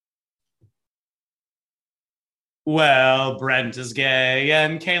Well, Brent is gay,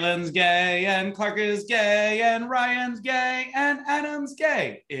 and Kaylin's gay, and Clark is gay, and Ryan's gay, and Adam's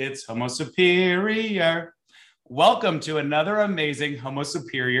gay. It's Homo Superior. Welcome to another amazing Homo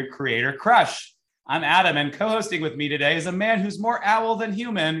Superior Creator Crush. I'm Adam, and co-hosting with me today is a man who's more owl than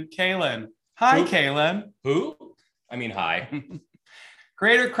human, Kaylin. Hi, Who? Kaylin. Who? I mean, hi.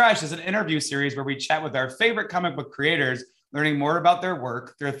 Creator Crush is an interview series where we chat with our favorite comic book creators, learning more about their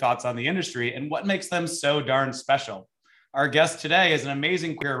work, their thoughts on the industry, and what makes them so darn special. Our guest today is an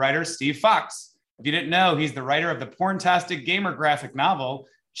amazing queer writer, Steve Fox. If you didn't know, he's the writer of the porntastic gamer graphic novel,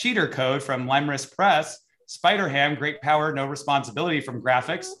 Cheater Code from Limerick Press, Spider-Ham, Great Power, No Responsibility from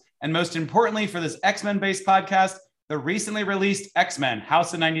Graphics, and most importantly for this X-Men-based podcast, the recently released X-Men,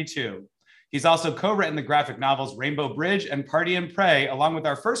 House of 92. He's also co-written the graphic novels Rainbow Bridge and Party and Pray, along with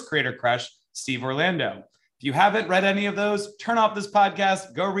our first creator crush, Steve Orlando. If you haven't read any of those, turn off this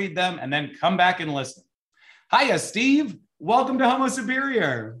podcast, go read them, and then come back and listen. Hiya, Steve. Welcome to Homo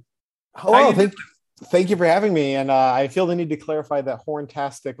Superior. Hello, thank you for having me. And I feel the need to clarify that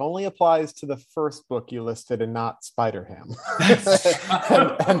Horntastic only applies to the first book you listed and not Spider-Ham.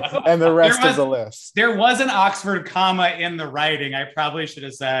 and the rest of the list. There was an Oxford comma in the writing. I probably should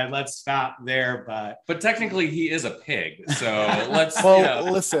have said, let's stop there. But technically he is a pig. So let's...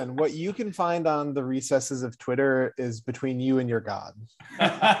 Well, listen, what you can find on the recesses of Twitter is between you and your God.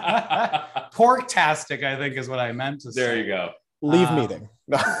 Porktastic, I think is what I meant to say. There you go. Leave meeting.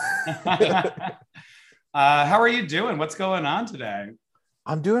 How are you doing? What's going on today?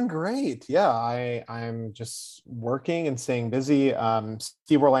 I'm doing great. Yeah, I'm just working and staying busy.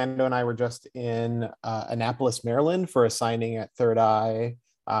 Steve Orlando and I were just in Annapolis, Maryland for a signing at Third Eye,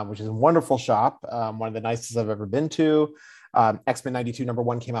 which is a wonderful shop, one of the nicest I've ever been to. X-Men 92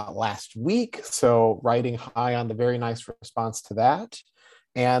 #1 came out last week, so riding high on the very nice response to that,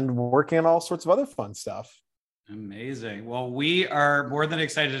 and working on all sorts of other fun stuff. Amazing. Well, we are more than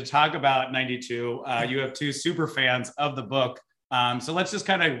excited to talk about 92. You have two super fans of the book. So let's just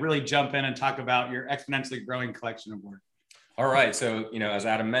kind of really jump in and talk about your exponentially growing collection of work. All right. So, as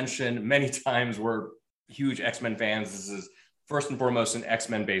Adam mentioned, many times we're huge X-Men fans. This is first and foremost an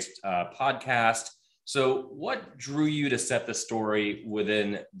X-Men based podcast. So what drew you to set the story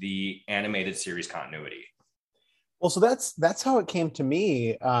within the animated series continuity? Well, so that's how it came to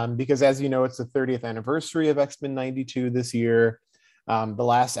me, because as you know, it's the 30th anniversary of X-Men 92 this year. The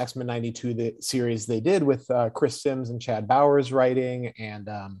last X-Men 92 series they did with Chris Sims and Chad Bowers writing, and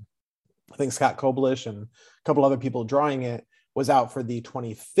I think Scott Koblish and a couple other people drawing it, was out for the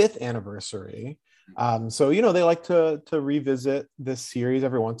 25th anniversary. So, they like to revisit this series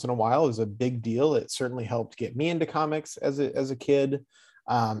every once in a while. It was a big deal. It certainly helped get me into comics as a kid.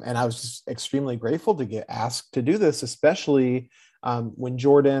 And I was just extremely grateful to get asked to do this, especially when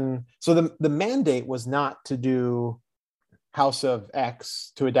Jordan. So the mandate was not to do House of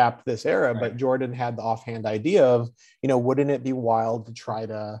X to adapt this era, right. But Jordan had the offhand idea of, wouldn't it be wild to try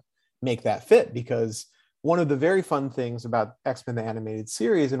to make that fit? Because one of the very fun things about X-Men the Animated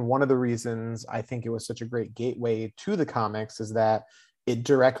Series, and one of the reasons I think it was such a great gateway to the comics, is that it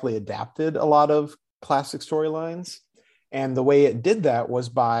directly adapted a lot of classic storylines. And the way it did that was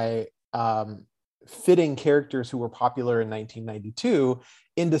by fitting characters who were popular in 1992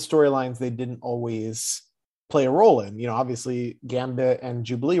 into storylines they didn't always play a role in. Obviously Gambit and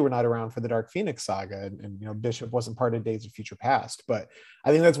Jubilee were not around for the Dark Phoenix saga, and Bishop wasn't part of Days of Future Past. But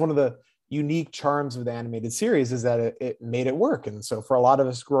I think that's one of the unique charms of the animated series, is that it made it work. And so for a lot of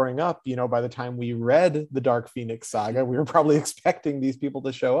us growing up, by the time we read the Dark Phoenix saga, we were probably expecting these people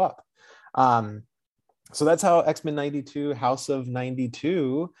to show up. So that's how X-Men 92, House of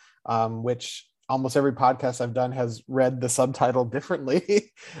 92, which almost every podcast I've done has read the subtitle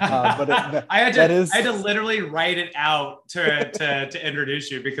differently. I had to literally write it out to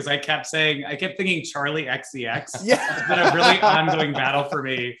introduce you, because I kept thinking Charlie XCX. Yeah. It's been a really ongoing battle for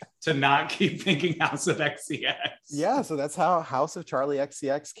me to not keep thinking House of XCX. Yeah, so that's how House of Charlie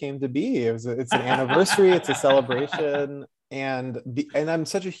XCX came to be. It's an anniversary, it's a celebration, and I'm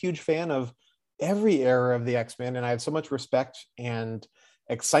such a huge fan of every era of the X-Men, and I have so much respect and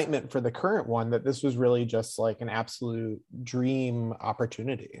excitement for the current one that this was really just like an absolute dream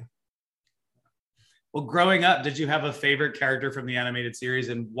opportunity. Well, growing up, did you have a favorite character from the animated series,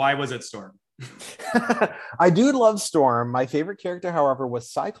 and why was it Storm? I do love Storm. My favorite character, however,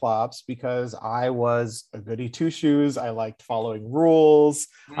 was Cyclops, because I was a goody two shoes. I liked following rules.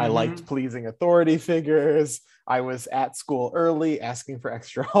 I liked pleasing authority figures. I was at school early, asking for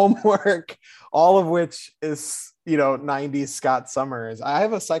extra homework, all of which is, 90s Scott Summers. I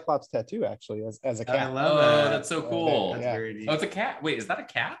have a Cyclops tattoo actually as a cat. I love Oh, that. that's so cool. That's very neat. Oh, it's a cat. Wait, is that a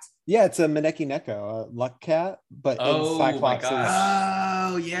cat? Yeah, it's a Maneki Neko, a luck cat, but in Cyclops.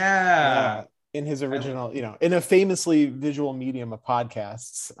 Oh, yeah. In his original, in a famously visual medium of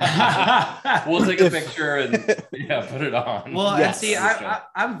podcasts. We'll take a picture and put it on. Well, yes. And see,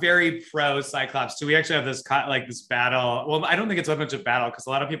 I'm very pro Cyclops too. We actually have this this battle. Well, I don't think it's so much a battle because a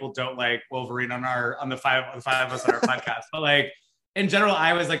lot of people don't like Wolverine on the five of us on our podcast. But in general,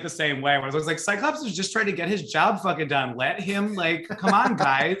 I was the same way. Where I was like, Cyclops is just trying to get his job fucking done. Let him come on,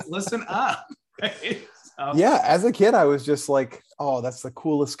 guys, listen up. Right? Yeah, as a kid, I was just like, oh, that's the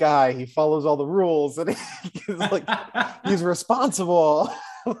coolest guy. He follows all the rules and he's responsible.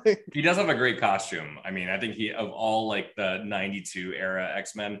 He does have a great costume. I mean, I think of all the 92 era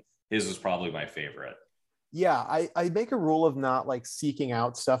X-Men, his was probably my favorite. Yeah, I make a rule of not seeking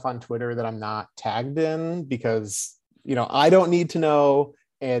out stuff on Twitter that I'm not tagged in because, I don't need to know.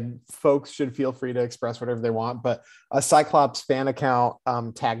 And folks should feel free to express whatever they want. But a Cyclops fan account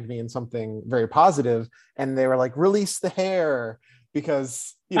tagged me in something very positive, and they were like, "Release the hair,"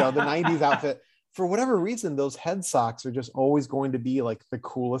 because the '90s outfit. For whatever reason, those head socks are just always going to be the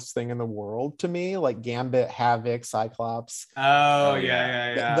coolest thing in the world to me. Gambit, Havoc, Cyclops. Oh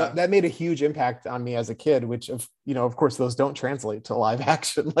yeah. That made a huge impact on me as a kid. Which of course, those don't translate to live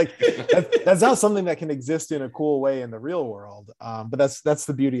action. That's not something that can exist in a cool way in the real world. But that's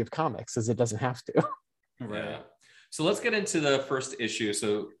the beauty of comics, is it doesn't have to. Right. Yeah. So let's get into the first issue.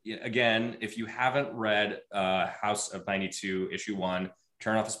 So again, if you haven't read House of 92 issue 1.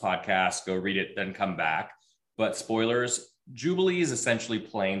 Turn off this podcast, go read it, then come back. But spoilers, Jubilee is essentially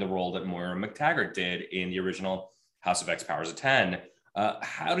playing the role that Moira McTaggart did in the original House of X Powers of 10.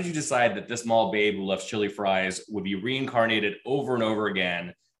 How did you decide that this small babe who loves chili fries would be reincarnated over and over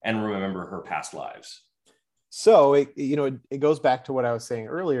again and remember her past lives? So it goes back to what I was saying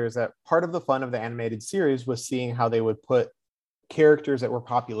earlier, is that part of the fun of the animated series was seeing how they would put characters that were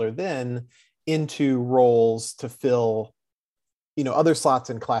popular then into roles to fill other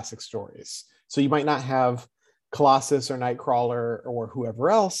slots in classic stories. So you might not have Colossus or Nightcrawler or whoever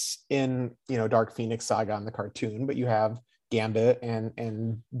else in, Dark Phoenix Saga on the cartoon, but you have Gambit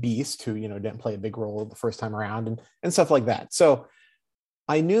and Beast, who, didn't play a big role the first time around and stuff like that. So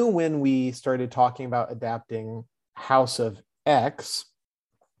I knew when we started talking about adapting House of X,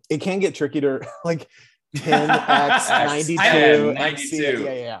 it can get tricky to 10X, 92, 92.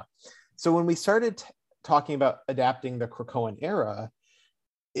 Yeah. So when we started talking about adapting the Krakoan era,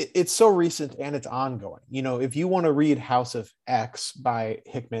 it's so recent and it's ongoing. If you want to read House of X by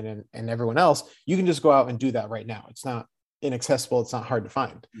Hickman and everyone else, you can just go out and do that right now. It's not inaccessible. It's not hard to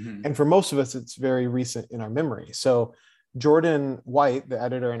find. Mm-hmm. And for most of us, it's very recent in our memory. So Jordan White, the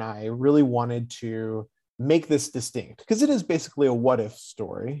editor, and I really wanted to make this distinct because it is basically a what if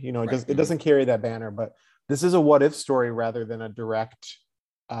story. It doesn't carry that banner, but this is a what if story rather than a direct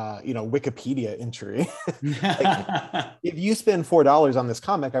Wikipedia entry. If you spend $4 on this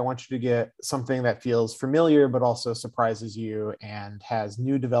comic, I want you to get something that feels familiar, but also surprises you and has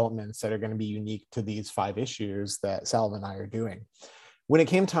new developments that are going to be unique to these 5 issues that Sal and I are doing. When it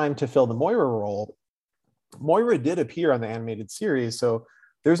came time to fill the Moira role, Moira did appear on the animated series, so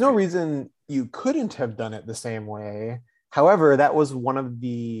there's no reason you couldn't have done it the same way. However, that was one of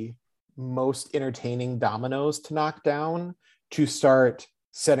the most entertaining dominoes to knock down to start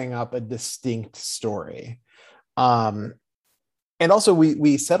setting up a distinct story. And also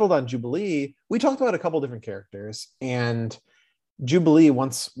we settled on Jubilee. We talked about a couple different characters, and Jubilee,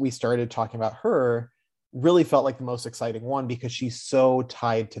 once we started talking about her, really felt like the most exciting one because she's so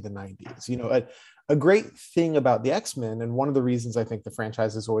tied to the 90s. A great thing about the X-Men, and one of the reasons I think the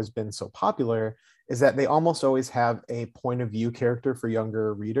franchise has always been so popular, is that they almost always have a point of view character for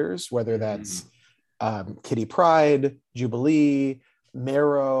younger readers, whether that's Kitty Pryde, Jubilee,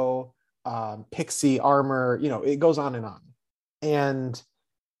 Marrow, Pixie, Armor, it goes on and on. And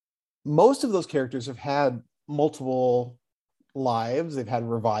most of those characters have had multiple lives. They've had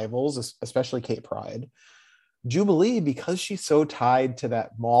revivals, especially Kate Pryde. Jubilee, because she's so tied to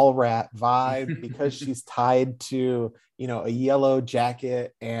that mall rat vibe, because she's tied to, a yellow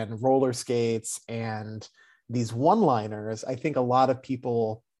jacket and roller skates and these one-liners, I think a lot of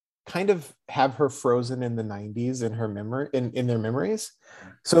people kind of have her frozen in the 90s in her memory, in their memories.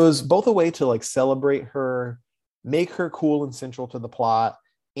 So it was both a way to celebrate her, make her cool and central to the plot,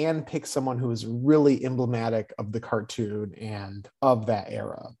 and pick someone who is really emblematic of the cartoon and of that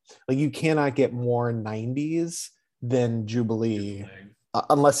era. You cannot get more 90s than Jubilee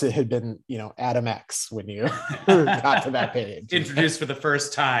unless it had been, Adam X when you got to that page. Introduced for the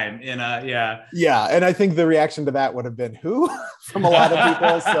first time in a, yeah. Yeah. And I think the reaction to that would have been who from a lot of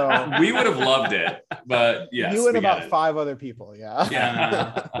people. So we would have loved it, but yes. You and about 5 other people. Yeah.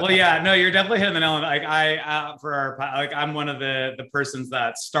 Yeah. Well, yeah, no, you're definitely hitting the nail on. Like I'm one of the persons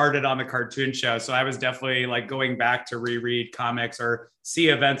that started on the cartoon show. So I was definitely like going back to reread comics or see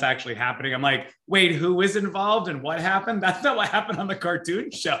events actually happening. I'm like, wait, who was involved and what happened? That's not what happened on the cartoon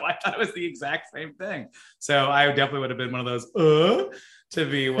show. I thought it was the exact same thing. So I definitely would have been one of those to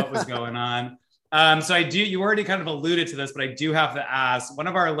be what was going on. So you already kind of alluded to this, but I do have to ask, one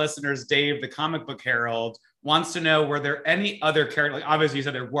of our listeners, Dave, the Comic Book Herald, wants to know, were there any other characters? Like, obviously you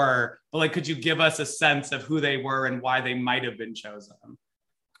said there were, but like, could you give us a sense of who they were and why they might have been chosen?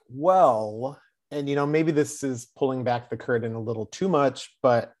 Well, and maybe this is pulling back the curtain a little too much,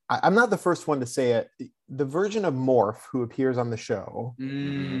 but I'm not the first one to say it. The version of Morph who appears on the show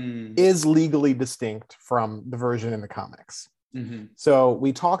is legally distinct from the version in the comics. Mm-hmm. So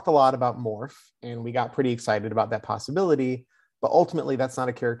we talked a lot about Morph and we got pretty excited about that possibility, but ultimately that's not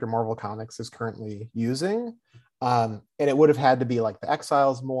a character Marvel Comics is currently using. And it would have had to be like the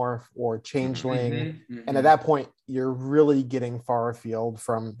Exiles Morph or Changeling. Mm-hmm. And at that point, you're really getting far afield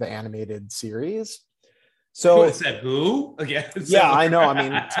from the animated series. So it said who? Yeah, I know. I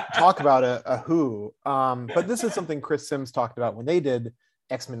mean, talk about a who. But this is something Chris Sims talked about when they did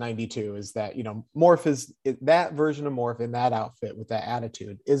X-Men 92, is that, Morph that version of Morph in that outfit with that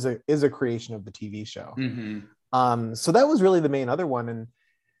attitude is a creation of the TV show. Mm-hmm. So that was really the main other one. And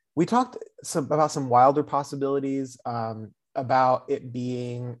we talked about some wilder possibilities, about it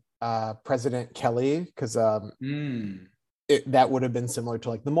being President Kelly, because that would have been similar to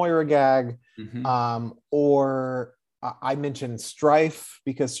like the Moira gag. Mm-hmm. Or I mentioned Strife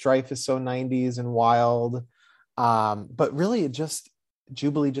because Strife is so 90s and wild. But really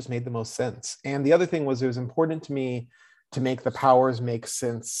Jubilee just made the most sense. And the other thing was, it was important to me to make the powers make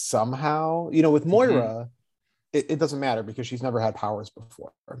sense somehow. With Moira, it doesn't matter because she's never had powers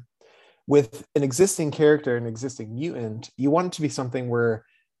before. With an existing character, an existing mutant, you want it to be something where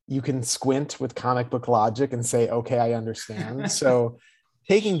you can squint with comic book logic and say, okay, I understand. So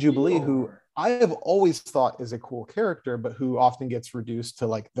taking Jubilee, who I have always thought is a cool character, but who often gets reduced to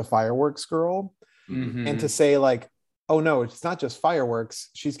like the fireworks girl, and to say like, oh no, it's not just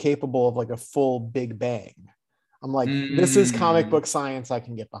fireworks. She's capable of like a full Big Bang. I'm like, this is comic book science I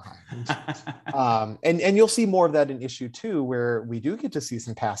can get behind. And you'll see more of that in issue 2, where we do get to see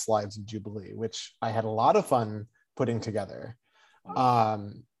some past lives of Jubilee, which I had a lot of fun putting together.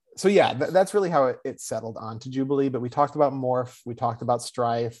 So yeah, that's really how it settled on to Jubilee. But we talked about Morph, we talked about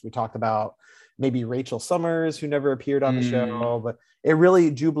Strife, we talked about maybe Rachel Summers, who never appeared on the show. But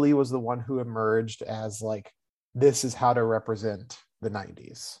Jubilee was the one who emerged as like, this is how to represent the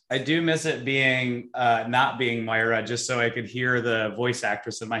 90s. I do miss it being not being Moira, just so I could hear the voice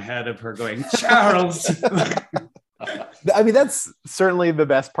actress in my head of her going, Charles. I mean, that's certainly the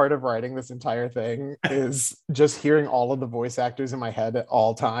best part of writing this entire thing, is just hearing all of the voice actors in my head at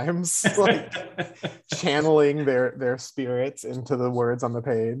all times, like channeling their spirits into the words on the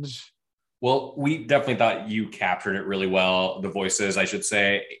page. Well, we definitely thought you captured it really well. The voices, I should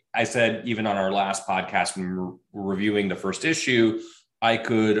say. I said, even on our last podcast, when we were reviewing the first issue, I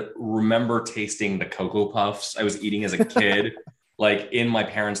could remember tasting the Cocoa Puffs I was eating as a kid, like in my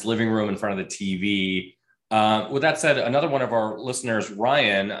parents' living room in front of the TV. With that said, another one of our listeners,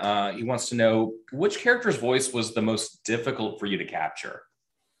 Ryan, he wants to know, which character's voice was the most difficult for you to capture?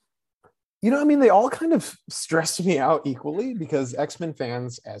 I mean, they all kind of stressed me out equally, because X-Men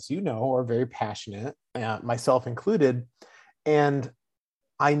fans, as you know, are very passionate, myself included. And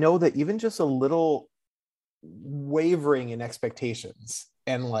I know that even just a little wavering in expectations,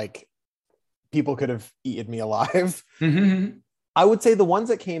 and like people could have eaten me alive. Mm-hmm. I would say the ones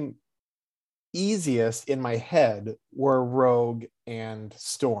that came easiest in my head were Rogue and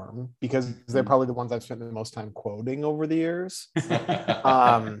Storm, because they're probably the ones I've spent the most time quoting over the years.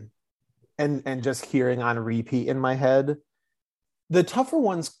 And just hearing on repeat in my head. The tougher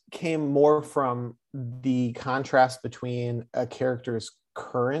ones came more from the contrast between a character's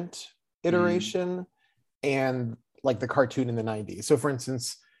current iteration and like the cartoon in the 90s. So for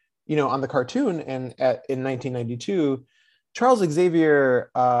instance, on the cartoon in 1992, Charles Xavier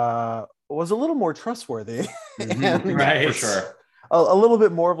was a little more trustworthy. Right, for sure. A little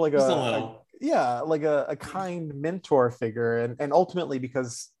bit more of like a kind mentor figure. And ultimately,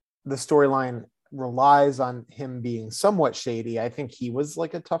 because the storyline relies on him being somewhat shady, I think he was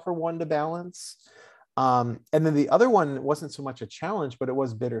like a tougher one to balance. And then the other one wasn't so much a challenge, but it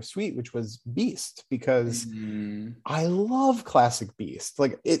was bittersweet, which was Beast, because I love classic Beast.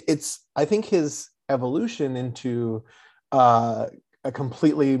 Like it's I think his evolution into a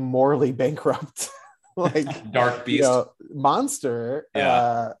completely morally bankrupt like Dark Beast, monster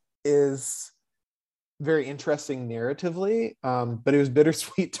is very interesting narratively. But it was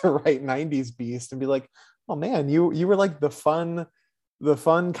bittersweet to write 90s Beast and be like, oh man, you were like the fun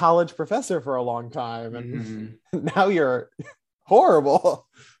college professor for a long time, and now you're horrible,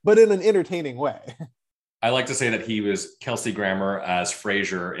 but in an entertaining way. I like to say that he was Kelsey Grammer as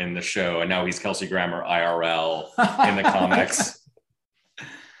Frasier in the show, and now he's Kelsey Grammer IRL in the comics.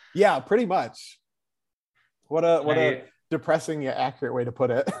 Yeah, pretty much. What a depressing yet accurate way to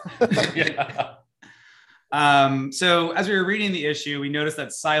put it. Yeah. So as we were reading the issue, we noticed that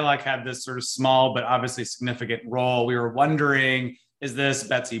Psylocke had this sort of small but obviously significant role. We were wondering, is this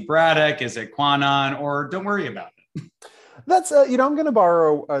Betsy Braddock? Is it Kwannon? Or don't worry about it? That's I'm going to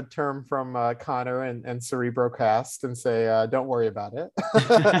borrow a term from Connor and Cerebrocast and say, don't worry about it.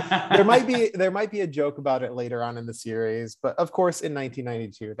 there might be a joke about it later on in the series, but of course, in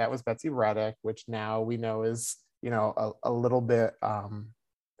 1992, that was Betsy Braddock, which now we know is a little bit.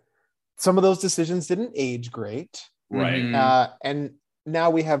 Some of those decisions didn't age great, right? And now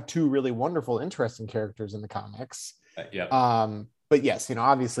we have two really wonderful, interesting characters in the comics. But yes,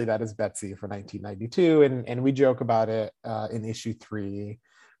 obviously that is Betsy for 1992, and we joke about it in issue 3.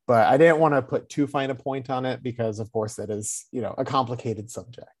 But I didn't want to put too fine a point on it because, of course, that is a complicated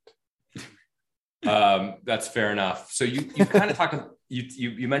subject. That's fair enough. So you kind of talked.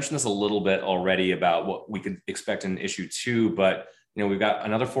 You mentioned this a little bit already about what we could expect in issue 2, but we've got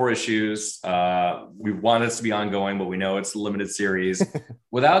another 4 issues. We want this to be ongoing, but we know it's a limited series.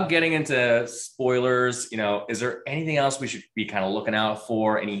 Without getting into spoilers, is there anything else we should be kind of looking out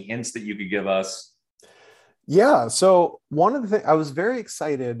for? Any hints that you could give us? Yeah. So one of the things, I was very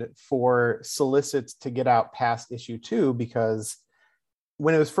excited for Solicits to get out past issue 2, because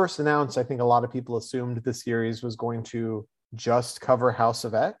when it was first announced, I think a lot of people assumed the series was going to just cover House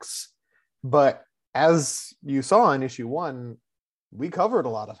of X. But as you saw in issue 1, we covered a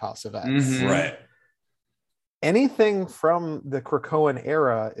lot of House of X. Right. Anything from the Krakoan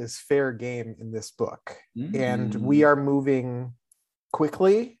era is fair game in this book. And we are moving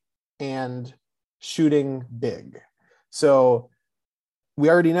quickly and shooting big. So we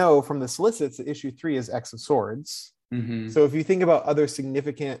already know from the Solicits that issue 3 is X of Swords. So if you think about other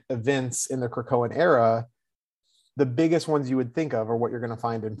significant events in the Krakoan era, the biggest ones you would think of are what you're going to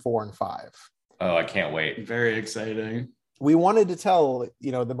find in 4 and 5. Oh, I can't wait. Very exciting. We wanted to tell,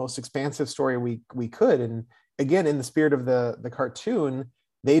 the most expansive story we could. And again, in the spirit of the cartoon,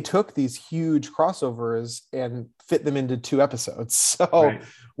 they took these huge crossovers and fit them into 2 episodes. So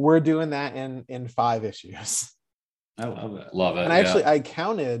we're doing that in 5 issues. I love it. Love it. And actually, I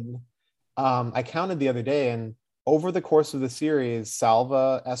counted the other day, and over the course of the series,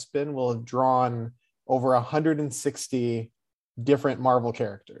 Salva Espin will have drawn over 160 different Marvel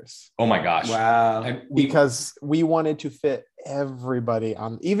characters. Oh my gosh. Wow. Because we wanted to fit everybody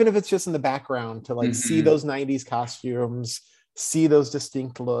on, even if it's just in the background, to see those 90s costumes, see those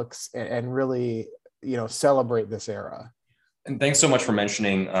distinct looks, and really, celebrate this era. And thanks so much for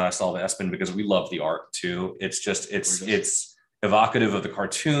mentioning Salva Espin, because we love the art too. It's evocative of the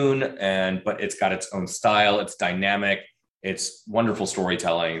cartoon, but it's got its own style. It's dynamic. It's wonderful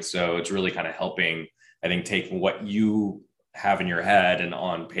storytelling. So it's really kind of helping, I think, take what you have in your head and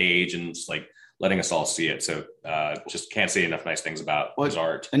on page and just letting us all see it. So just can't say enough nice things about his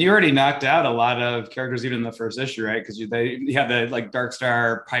art. And you already knocked out a lot of characters even in the first issue, right? Because you had the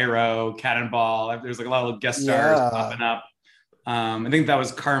Darkstar, Pyro, Cannonball. There's a lot of guest stars popping up. I think that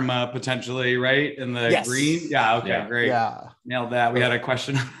was Karma potentially, right? In the green. Yeah. Okay. Great. Yeah. Nailed that. We had a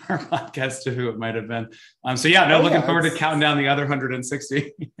question on our podcast to who it might have been. Looking forward to counting down the other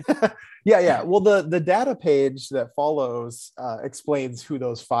 160. Yeah. Well, the data page that follows explains who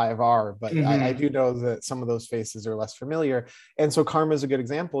those 5 are, but I do know that some of those faces are less familiar. And so Karma is a good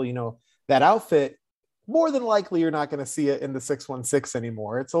example. That outfit, more than likely, you're not going to see it in the 616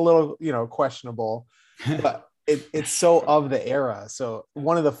 anymore. It's a little, questionable, but it's so of the era. So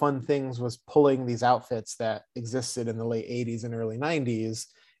one of the fun things was pulling these outfits that existed in the late 80s and early 90s,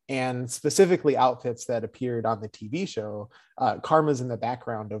 and specifically outfits that appeared on the TV show. Karma's in the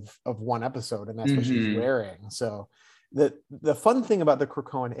background of one episode, and that's what she's wearing. So the fun thing about the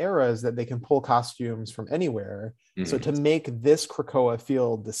Krakoan era is that they can pull costumes from anywhere. So to make this Krakoa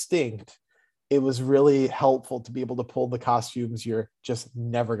feel distinct, it was really helpful to be able to pull the costumes you're just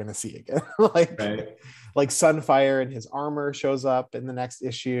never going to see again. like Right. like Sunfire and his armor shows up in the next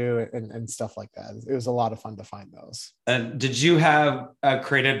issue and stuff like that. It was a lot of fun to find those. And did you have a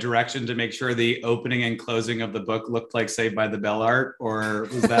creative direction to make sure the opening and closing of the book looked like Saved by the Bell art, or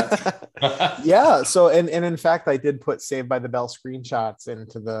was that? Yeah. So, and in fact, I did put Saved by the Bell screenshots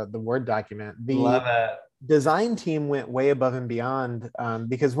into the Word document. The Love it. design team went way above and beyond,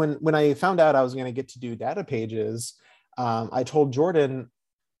 because when I found out I was going to get to do data pages, I told Jordan,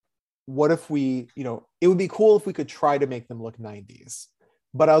 what if we, it would be cool if we could try to make them look 90s.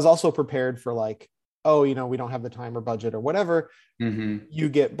 But I was also prepared for like, oh, we don't have the time or budget or whatever. Mm-hmm. You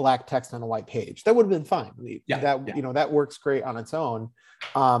get black text on a white page. That would have been fine. That works great on its own.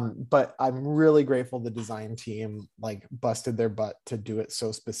 But I'm really grateful the design team like busted their butt to do it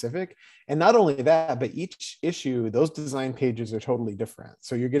so specific. And not only that, but each issue, those design pages are totally different.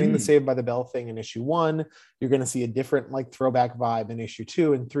 So you're getting the Saved by the Bell thing in issue 1. You're going to see a different like throwback vibe in issue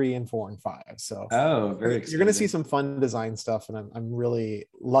 2 and 3 and 4 and 5. So very you're going to see some fun design stuff. And I'm really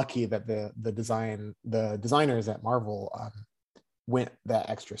lucky that the designers at Marvel went that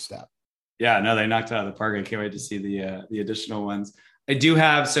extra step. Yeah, no, they knocked it out of the park. I can't wait to see the additional ones. I do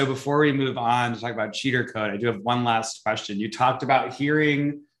have, so before we move on to talk about Cheater Code, I do have one last question. You talked about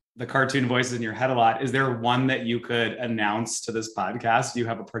hearing the cartoon voices in your head a lot. Is there one that you could announce to this podcast? Do you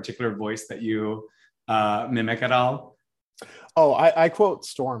have a particular voice that you mimic at all? Oh, I quote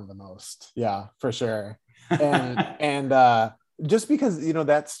Storm the most. Yeah, for sure. And just because,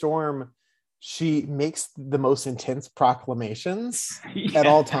 that Storm, she makes the most intense proclamations at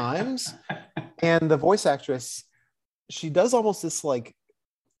all times. And the voice actress, she does almost this like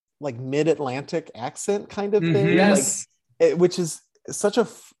mid-Atlantic accent kind of thing. Yes. Which is such a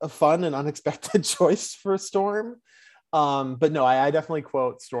fun and unexpected choice for Storm. But no, I definitely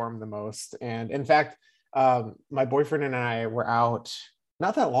quote Storm the most. And in fact, my boyfriend and I were out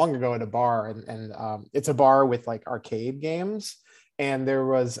not that long ago at a bar, and it's a bar with like arcade games. And there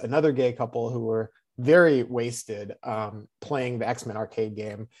was another gay couple who were very wasted playing the X-Men arcade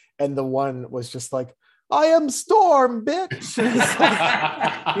game. And the one was just like, I am Storm, bitch.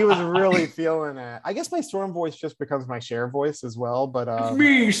 Like, he was really feeling it. I guess my Storm voice just becomes my Cher voice as well. But it's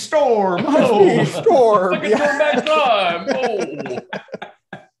me, Storm. Oh, me, Storm. I can turn back time. Oh.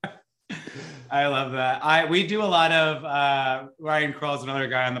 I love that. We do a lot of Ryan Kroll's another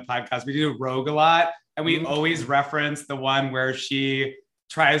guy on the podcast. We do Rogue a lot, and we always reference the one where she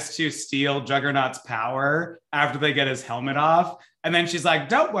tries to steal Juggernaut's power after they get his helmet off. And then she's like,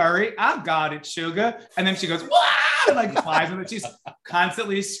 don't worry, I've got it, sugar. And then she goes, wah! And like flies with it. She's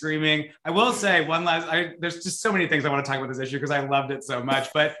constantly screaming. I will say there's just so many things I want to talk about this issue because I loved it so much.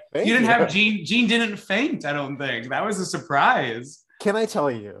 But you didn't have Jean. Jean didn't faint, I don't think. That was a surprise. Can I tell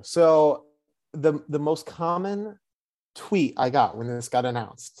you? So the most common tweet I got when this got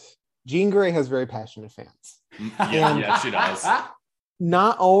announced, Jean Grey has very passionate fans. Yeah, she does.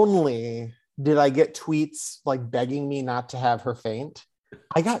 Not only did I get tweets like begging me not to have her faint,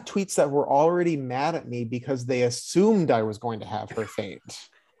 I got tweets that were already mad at me because they assumed I was going to have her faint,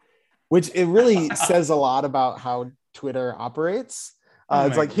 which it really says a lot about how Twitter operates.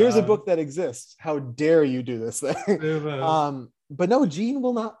 It's like, here's a book that exists. How dare you do this thing? But no, Jean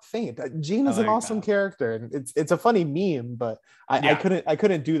will not faint. Jean is an awesome character, and it's a funny meme. But I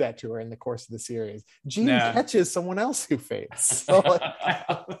couldn't do that to her in the course of the series. Jean catches someone else who faints. So,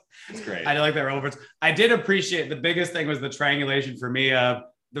 it's great. I like that relevance. I did appreciate the biggest thing was the triangulation for me of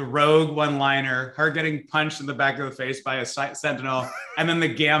the Rogue one-liner, her getting punched in the back of the face by a sentinel, and then the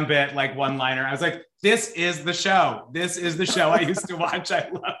Gambit like one-liner. I was like, this is the show. This is the show I used to watch. I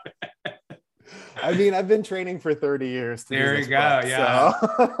love it. I mean, I've been training for 30 years. There you go. Yeah.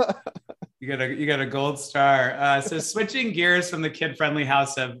 So. You got a gold star. So switching gears from the kid-friendly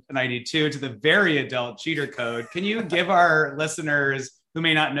House of 92 to the very adult Cheater Code, can you give our listeners who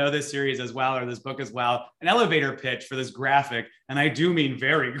may not know this series as well or this book as well an elevator pitch for this graphic, and I do mean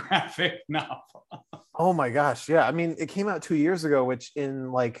very graphic novel? Oh my gosh. Yeah. I mean, it came out 2 years ago, which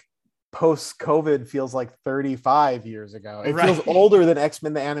in like post-COVID feels like 35 years ago. It feels older than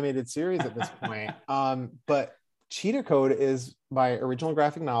X-Men the animated series at this point. But Cheater Code is my original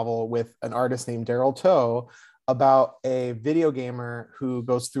graphic novel with an artist named Daryl Toe about a video gamer who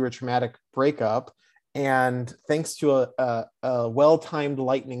goes through a traumatic breakup, and thanks to a well-timed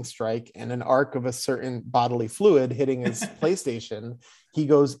lightning strike and an arc of a certain bodily fluid hitting his PlayStation, he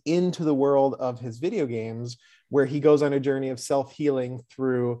goes into the world of his video games, where he goes on a journey of self-healing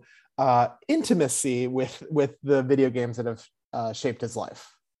through intimacy with the video games that have shaped his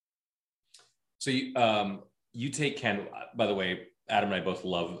life. So you take Ken, by the way, Adam and I both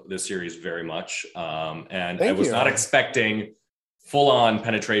love this series very much. And Thank I was you. not expecting full-on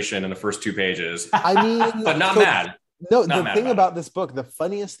penetration in the first 2 pages. I mean, but not mad. No, Not the mad thing about about this book, the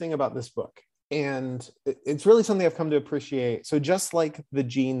funniest thing about this book, and it's really something I've come to appreciate. So just like the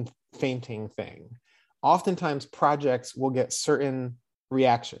gene fainting thing, oftentimes projects will get certain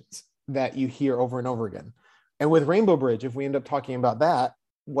reactions that you hear over and over again. And with Rainbow Bridge, if we end up talking about that,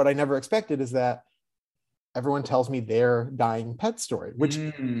 what I never expected is that everyone tells me their dying pet story, which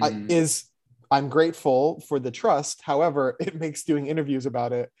I'm grateful for the trust. However, it makes doing interviews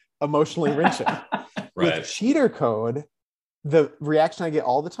about it emotionally wrenching. Right. With Cheater Code, the reaction I get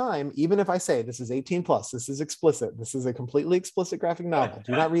all the time, even if I say this is 18 plus, this is explicit, this is a completely explicit graphic novel,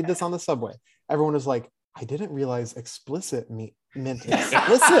 do not read this on the subway. Everyone is like, I didn't realize explicit meant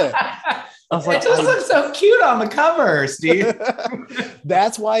explicit. I was like, it just looks so cute on the cover, Steve.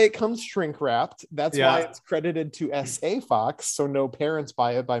 That's why it comes shrink wrapped. That's why it's credited to SA Fox, so no parents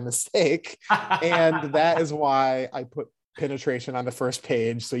buy it by mistake. And that is why I put penetration on the first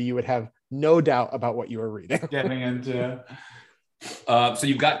page, so you would have no doubt about what you were reading. Getting into. So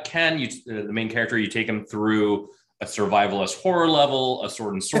you've got Ken, the main character. You take him through a survivalist horror level, a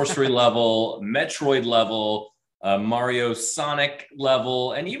sword and sorcery level, Metroid level, Mario Sonic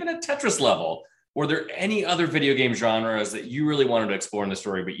level, and even a Tetris level. Were there any other video game genres that you really wanted to explore in the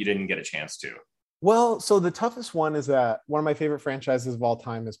story, but you didn't get a chance to? Well, so the toughest one is that one of my favorite franchises of all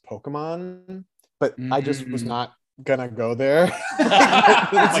time is Pokemon, but I just was not gonna go there.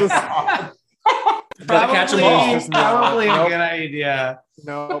 Catch them all. Probably a good idea.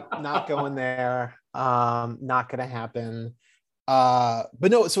 Nope, not going there. Not gonna happen.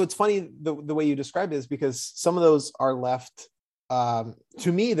 But no, so it's funny the way you described it is because some of those are left to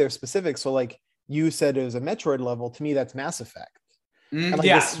me, they're specific. So like you said it was a Metroid level, to me that's Mass Effect. And like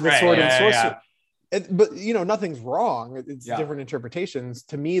Yes, the sword and sorcery. But you know, nothing's wrong. It's different interpretations.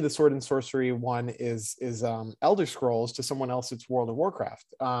 To me, the sword and sorcery one is Elder Scrolls. To someone else, it's World of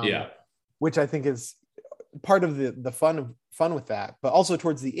Warcraft. Which I think is part of the fun with that. But also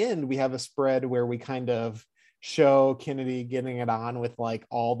towards the end, we have a spread where we kind of show Kennedy getting it on with like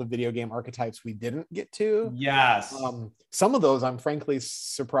all the video game archetypes we didn't get to. Yes. Some of those I'm frankly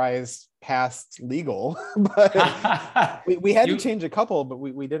surprised passed legal, but we had to change a couple, but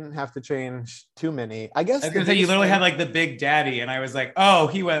we didn't have to change too many. I guess I was gonna say you literally had like the Big Daddy, and I was like, oh,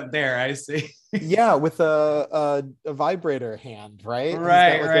 he went there. I see. Yeah, with a vibrator hand, right?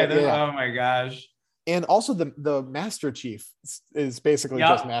 Right. Oh my gosh. And also the Master Chief is basically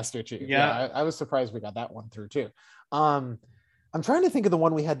just Master Chief. Yeah, I was surprised we got that one through too. I'm trying to think of the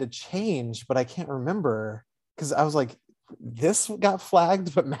one we had to change, but I can't remember because I was like, this got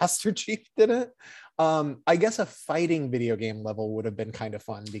flagged, but Master Chief didn't. I guess a fighting video game level would have been kind of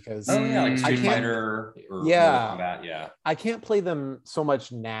fun because like Street Fighter or Kombat, I can't play them so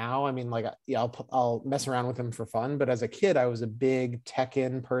much now. I mean, like, I'll mess around with them for fun, but as a kid, I was a big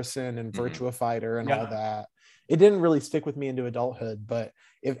Tekken person and Virtua Fighter and all that. It didn't really stick with me into adulthood, but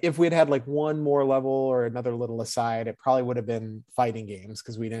if we'd had like one more level or another little aside, it probably would have been fighting games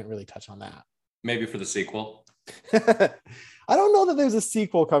because we didn't really touch on that. Maybe for the sequel. I don't know that there's a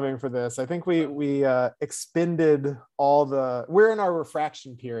sequel coming for this. I think we expended we're in our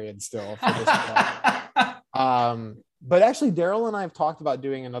refraction period still for this one. But actually Daryl and I have talked about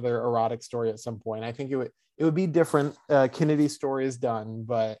doing another erotic story at some point. I think it would be different. Kennedy's story is done,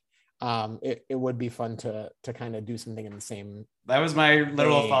 but it would be fun to kind of do something in the same. That was my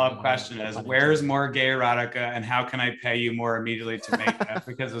little follow-up question is where's more gay erotica and how can I pay you more immediately to make that?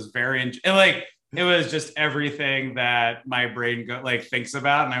 Because it was it was just everything that my brain thinks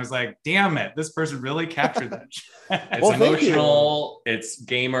about. And I was like, damn it, this person really captured that. It's emotional, it's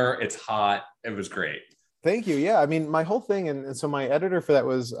gamer, it's hot. It was great. Thank you. Yeah. I mean, my whole thing. And so my editor for that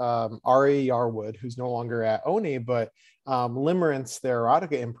was Ari Yarwood, who's no longer at Oni, but Limerence, their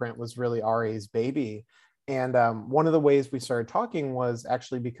erotica imprint was really Ari's baby. And one of the ways we started talking was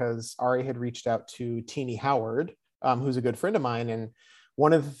actually because Ari had reached out to Teenie Howard, who's a good friend of mine. And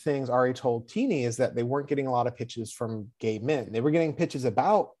one of the things Ari told Teenie is that they weren't getting a lot of pitches from gay men. They were getting pitches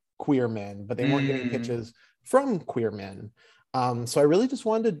about queer men, but they weren't getting pitches from queer men. So I really just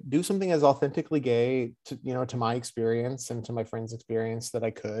wanted to do something as authentically gay to my experience and to my friends' experience that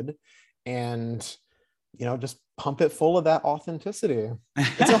I could. And, just pump it full of that authenticity.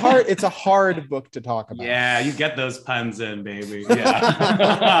 It's a hard book to talk about. Yeah, you get those puns in, baby.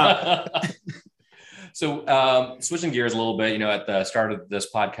 Yeah. So switching gears a little bit, at the start of this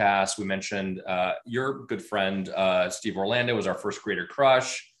podcast, we mentioned your good friend, Steve Orlando, was our first creator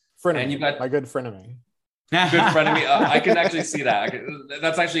crush. My good friend of me. good friend of me. I can actually see that.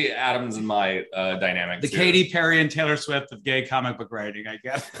 That's actually Adam's and my dynamic. The too. Katy Perry and Taylor Swift of gay comic book writing, I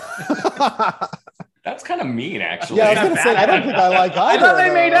guess. That's kind of mean, actually. Yeah, I was going to say, I don't think I like either. I thought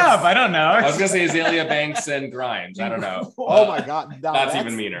they made up. I don't know. I was going to say Azalea Banks and Grimes. I don't know. Oh my God. No, that's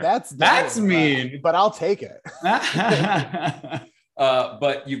even meaner. That's mean. But I'll take it.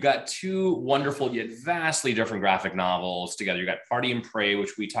 But you've got two wonderful yet vastly different graphic novels together. You got Party and Pray,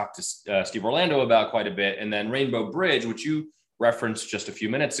 which we talked to Steve Orlando about quite a bit, and then Rainbow Bridge, which you referenced just a few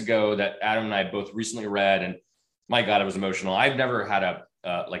minutes ago, that Adam and I both recently read. And my God, it was emotional. I've never had a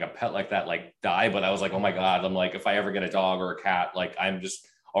pet like that die, but I was like, oh my God, I'm like, if I ever get a dog or a cat, I'm just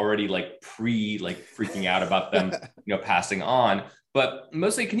already freaking out about them, passing on. But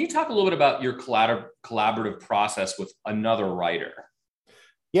mostly, can you talk a little bit about your collaborative process with another writer?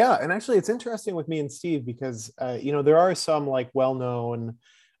 Yeah, and actually, it's interesting with me and Steve because there are some well-known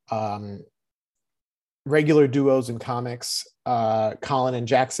regular duos in comics, Colin and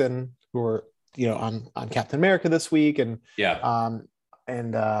Jackson, who are on Captain America this week, and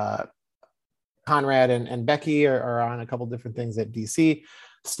Conrad and Becky are on a couple different things at DC.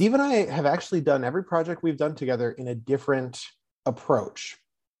 Steve and I have actually done every project we've done together in a different approach.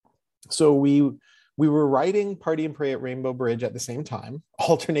 So we were writing Party and Pray at Rainbow Bridge at the same time,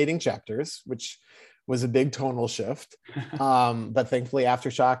 alternating chapters, which was a big tonal shift. But thankfully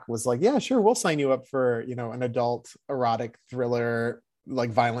Aftershock was like, yeah, sure, we'll sign you up for, an adult erotic thriller,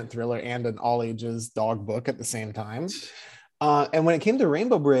 violent thriller, and an all ages dog book at the same time. And when it came to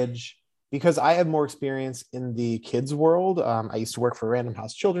Rainbow Bridge, because I had more experience in the kids world, I used to work for Random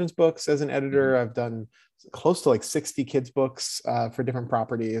House Children's Books as an editor. I've done close to 60 kids books for different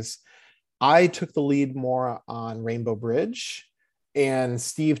properties. I took the lead more on Rainbow Bridge, and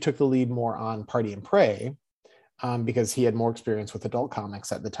Steve took the lead more on Party and Pray because he had more experience with adult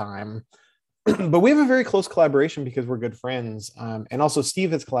comics at the time. But we have a very close collaboration because we're good friends. And also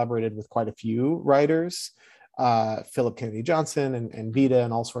Steve has collaborated with quite a few writers, Philip Kennedy Johnson and Vita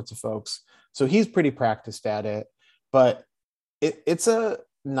and all sorts of folks. So he's pretty practiced at it, but it's a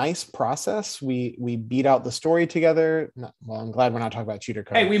nice process. We beat out the story together. Well, I'm glad we're not talking about Cheater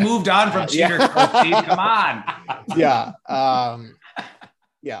Code. Hey, we moved on from Cheater Code, Steve. Come on. Yeah.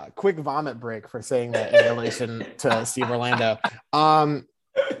 Yeah. Quick vomit break for saying that in relation to Steve Orlando.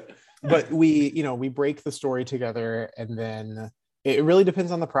 But we break the story together, and then it really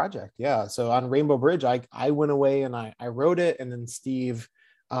depends on the project. Yeah. So on Rainbow Bridge, I went away and I wrote it, and then Steve,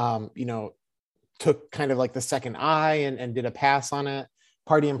 took kind of the second eye and did a pass on it.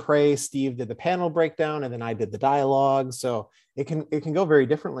 Party and Pray, Steve did the panel breakdown, and then I did the dialogue. So it can go very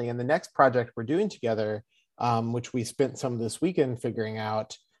differently. And the next project we're doing together, which we spent some of this weekend figuring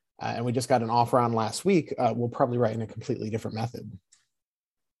out, and we just got an offer on last week, we'll probably write in a completely different method.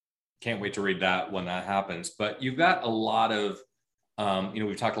 Can't wait to read that when that happens. But you've got a lot of,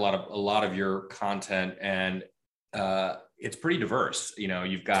 we've talked a lot of your content, and it's pretty diverse.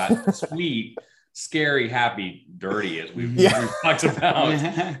 You've got sweet, scary, happy, dirty, as we've talked about.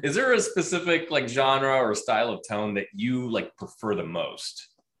 Is there a specific genre or style of tone that you prefer the most?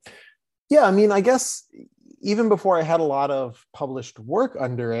 Yeah, I mean, I guess even before I had a lot of published work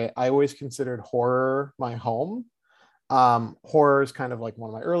under it, I always considered horror my home. Horror is kind of one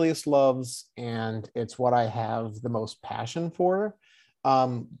of my earliest loves, and it's what I have the most passion for.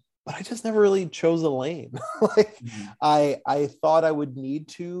 But I just never really chose a lane. I thought I would need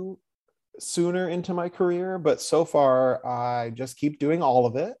to sooner into my career, but so far I just keep doing all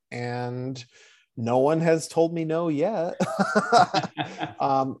of it, and no one has told me no yet.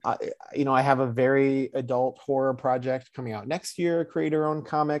 I have a very adult horror project coming out next year, a creator-owned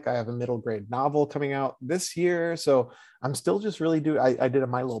comic. I have a middle grade novel coming out this year, so I'm still just really I did a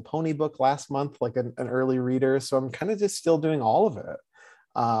My Little Pony book last month, an early reader, so I'm kind of just still doing all of it.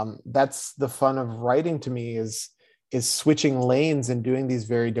 That's the fun of writing to me, is switching lanes and doing these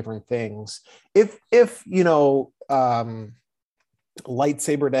very different things. If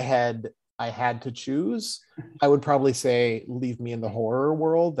lightsabered ahead, I had to choose, I would probably say leave me in the horror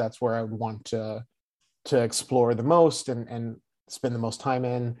world. That's where I would want to explore the most and spend the most time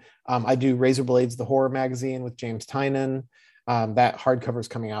in. I do Razor Blades, the horror magazine with James Tynan. That hardcover is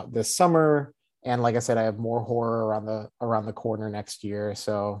coming out this summer. And like I said, I have more horror around the corner next year.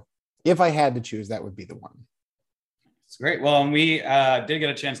 So if I had to choose, that would be the one. It's great. Well, and we did get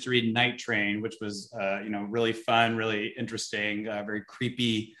a chance to read Night Train, which was, really fun, really interesting, very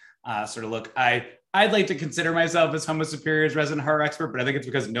creepy sort of look. I'd like to consider myself as Homo Superior's resident horror expert, but I think it's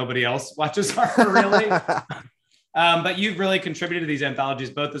because nobody else watches horror really. But you've really contributed to these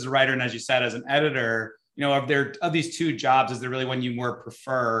anthologies, both as a writer and, as you said, as an editor. of these two jobs, is there really one you more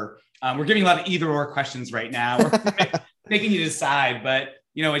prefer? We're giving a lot of either or questions right now. We're making you decide, but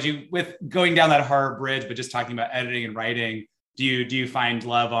as you with going down that hard bridge, but just talking about editing and writing, do you find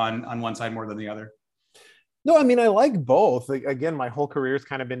love on one side more than the other? No, I mean, I like both. Like, again, my whole career has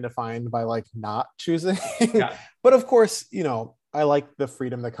kind of been defined by like not choosing. Yeah. But of course, I like the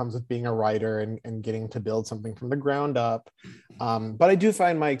freedom that comes with being a writer and getting to build something from the ground up. But I do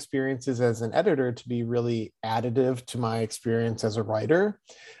find my experiences as an editor to be really additive to my experience as a writer.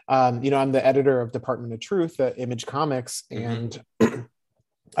 I'm the editor of Department of Truth at Image Comics. And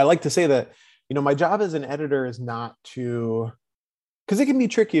I like to say that, my job as an editor is not to, because it can be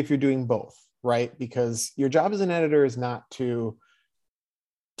tricky if you're doing both, right? Because your job as an editor is not to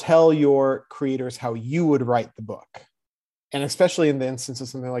tell your creators how you would write the book. And especially in the instance of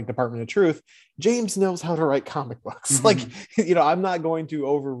something like Department of Truth, James knows how to write comic books. I'm not going to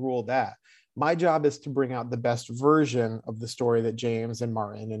overrule that. My job is to bring out the best version of the story that James and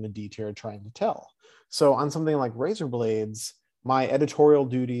Martin and Aditya are trying to tell. So on something like Razor Blades, my editorial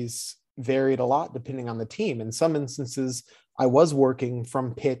duties varied a lot depending on the team. In some instances, I was working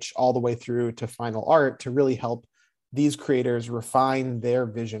from pitch all the way through to final art to really help these creators refine their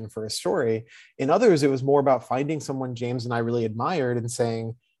vision for a story. In others, it was more about finding someone James and I really admired and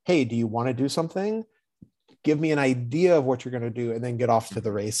saying, hey, do you want to do something? Give me an idea of what you're going to do and then get off to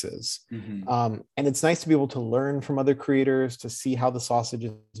the races. And it's nice to be able to learn from other creators, to see how the sausage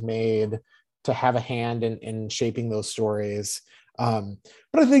is made, to have a hand in shaping those stories. But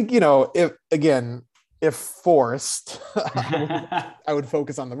I think, if forced, I would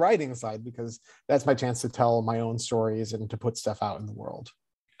focus on the writing side because that's my chance to tell my own stories and to put stuff out in the world.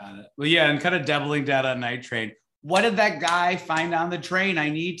 Got it. Well, yeah, and kind of doubling down on Night Train. What did that guy find on the train? I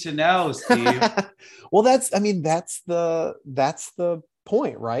need to know, Steve. Well, that's the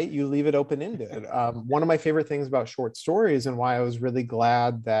point, right? You leave it open-ended. One of my favorite things about short stories and why I was really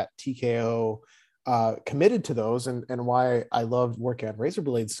glad that TKO committed to those and why I loved working on Razor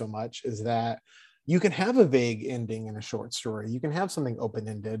Blades so much is that you can have a vague ending in a short story. You can have something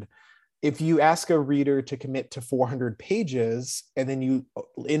open-ended. If you ask a reader to commit to 400 pages and then you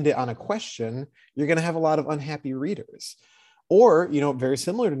end it on a question, you're going to have a lot of unhappy readers. Or, very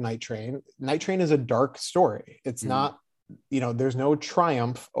similar to Night Train. Night Train is a dark story. It's not, there's no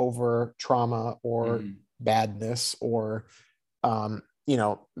triumph over trauma or badness or,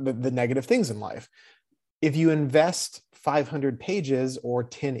 the negative things in life. If you invest 500 pages or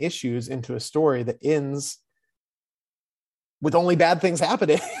 10 issues into a story that ends with only bad things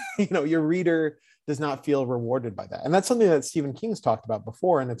happening, your reader does not feel rewarded by that. And that's something that Stephen King's talked about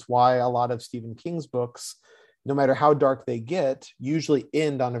before. And it's why a lot of Stephen King's books, no matter how dark they get, usually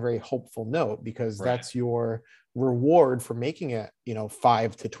end on a very hopeful note, because that's your reward for making it,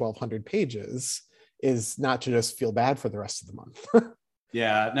 5 to 1,200 pages, is not to just feel bad for the rest of the month.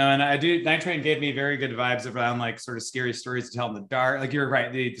 Yeah, no, and I do. Night Train gave me very good vibes around like sort of scary stories to tell in the dark. Like you're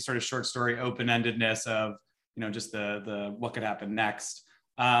right, the sort of short story open-endedness of just the what could happen next.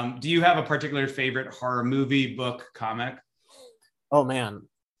 Do you have a particular favorite horror movie, book, comic? Oh man,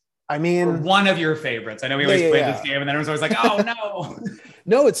 I mean, or one of your favorites. I know we always play this game, and then everyone's always like, "Oh no."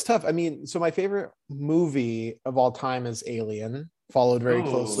 No, it's tough. I mean, so my favorite movie of all time is Alien, followed very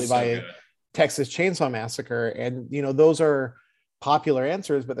closely by Texas Chainsaw Massacre, and those are popular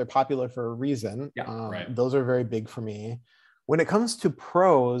answers, but they're popular for a reason. Those are very big for me. When it comes to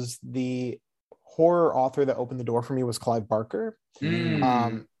prose, the horror author that opened the door for me was Clive Barker.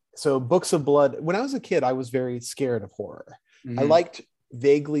 So Books of Blood, when I was a kid, I was very scared of horror. I liked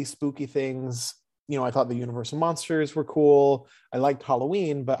vaguely spooky things. I thought the Universal monsters were cool. I liked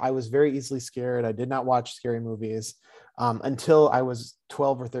Halloween, but I was very easily scared. I did not watch scary movies until I was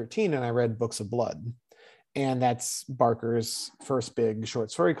 12 or 13 and I read Books of Blood. And that's Barker's first big short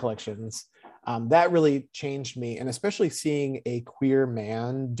story collections. That really changed me. And especially seeing a queer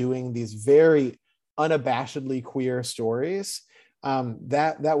man doing these very unabashedly queer stories,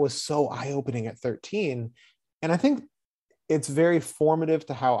 that was so eye-opening at 13. And I think it's very formative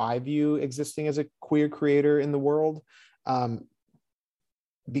to how I view existing as a queer creator in the world,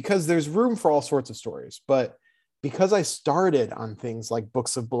 because there's room for all sorts of stories. But because I started on things like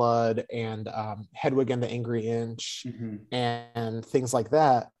Books of Blood and Hedwig and the Angry Inch and things like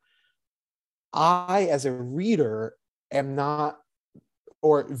that, I, as a reader, am not,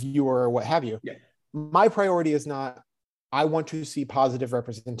 or viewer or what have you, my priority is not, I want to see positive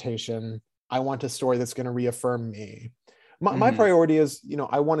representation. I want a story that's going to reaffirm me. My priority is,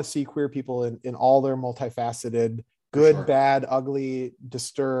 I want to see queer people in all their multifaceted, good, bad, ugly,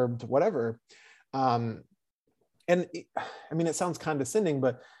 disturbed, whatever. And I mean, it sounds condescending,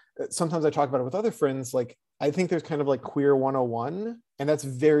 but sometimes I talk about it with other friends. Like, I think there's kind of like queer 101, and that's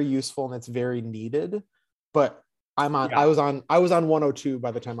very useful and that's very needed. But I was on 102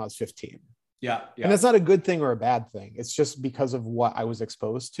 by the time I was 15. Yeah. And that's not a good thing or a bad thing. It's just because of what I was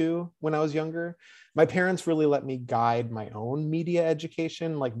exposed to when I was younger. My parents really let me guide my own media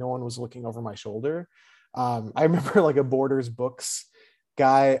education. Like, no one was looking over my shoulder. I remember like a Borders Books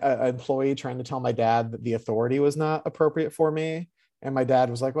guy, an employee, trying to tell my dad that The Authority was not appropriate for me. And my dad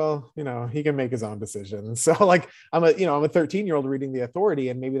was like, well, he can make his own decisions. So like, I'm a 13-year-old reading The Authority,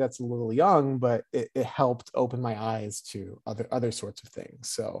 and maybe that's a little young, but it helped open my eyes to other sorts of things.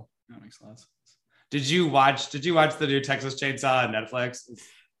 So that makes a lot of sense. Did you watch the new Texas Chainsaw on Netflix?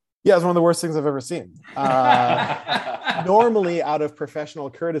 Yeah, it's one of the worst things I've ever seen. Normally, out of professional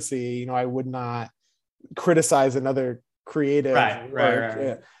courtesy, I would not criticize another creative.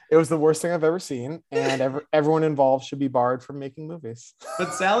 Right. It was the worst thing I've ever seen, and everyone involved should be barred from making movies.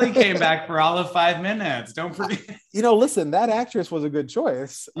 But Sally came back for all of 5 minutes. Don't forget. Listen, that actress was a good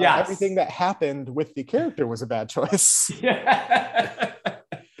choice. Yeah. Everything that happened with the character was a bad choice. Yeah.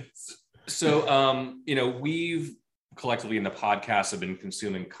 So, we've collectively in the podcast have been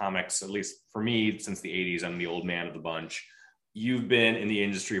consuming comics, at least for me, since the 80s. I'm the old man of the bunch. You've been in the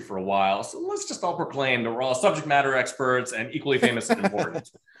industry for a while. So let's just all proclaim that we're all subject matter experts and equally famous and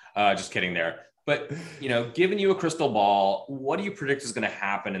important. Just kidding there. But, giving you a crystal ball, what do you predict is going to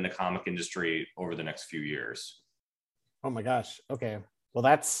happen in the comic industry over the next few years? Oh my gosh. Okay. Well,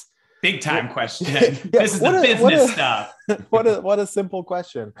 that's big time question. This is the business stuff. What a simple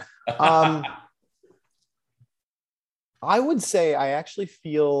question. I would say I actually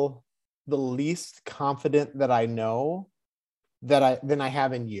feel the least confident that I know than I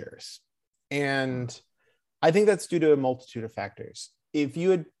have in years. And I think that's due to a multitude of factors. If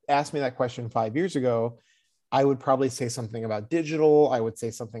you had asked me that question 5 years ago, I would probably say something about digital. I would say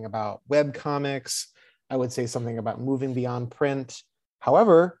something about web comics. I would say something about moving beyond print.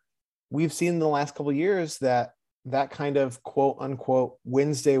 However, we've seen in the last couple of years that kind of quote unquote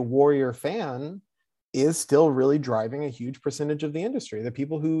Wednesday Warrior fan is still really driving a huge percentage of the industry. The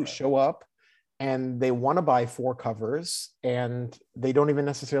people who show up and they want to buy 4 covers and they don't even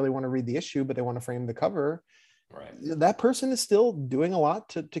necessarily want to read the issue, but they want to frame the cover. Right. That person is still doing a lot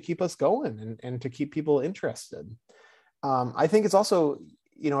to keep us going and to keep people interested. I think it's also,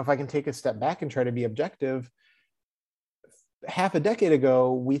 if I can take a step back and try to be objective, half a decade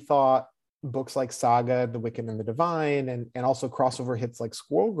ago, we thought books like Saga, The Wicked and the Divine, and also crossover hits like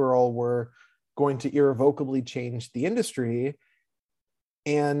Squirrel Girl were going to irrevocably change the industry.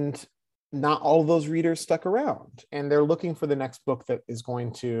 And not all of those readers stuck around. And they're looking for the next book that is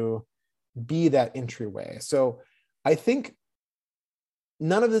going to be that entryway. So I think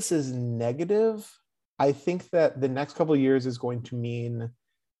none of this is negative. I think that the next couple of years is going to mean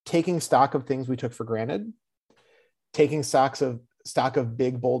taking stock of things we took for granted, taking stock of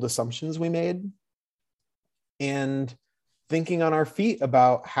big, bold assumptions we made, and thinking on our feet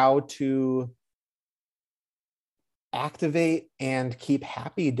about how to activate and keep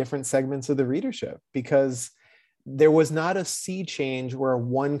happy different segments of the readership, because there was not a sea change where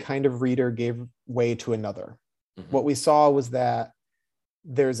one kind of reader gave way to another. Mm-hmm. What we saw was that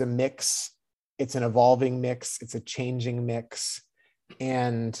there's a mix. It's an evolving mix. It's a changing mix.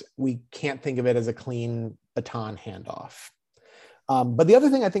 And we can't think of it as a clean baton handoff. But the other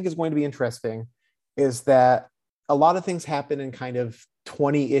thing I think is going to be interesting is that a lot of things happen in kind of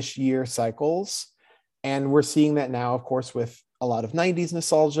 20-ish year cycles. And we're seeing that now, of course, with a lot of 90s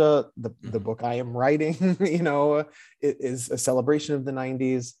nostalgia. The book I am writing, it is a celebration of the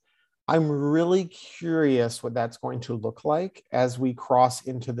 90s. I'm really curious what that's going to look like as we cross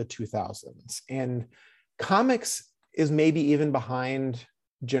into the 2000s. And comics is maybe even behind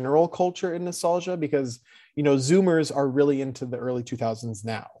general culture and nostalgia, because, Zoomers are really into the early 2000s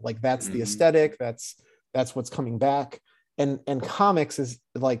now. Like, that's the aesthetic, that's what's coming back. And comics is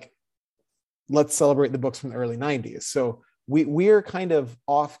like, let's celebrate the books from the early 90s. So we're kind of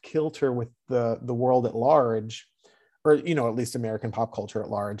off kilter with the world at large, or, at least American pop culture at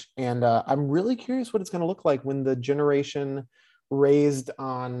large. And I'm really curious what it's going to look like when the generation raised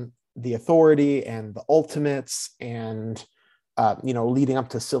on The Authority and the Ultimates and, leading up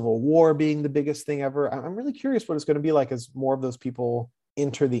to Civil War being the biggest thing ever. I'm really curious what it's going to be like as more of those people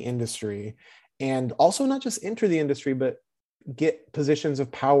enter the industry, and also not just enter the industry, but get positions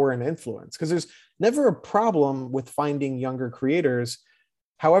of power and influence, because there's never a problem with finding younger creators.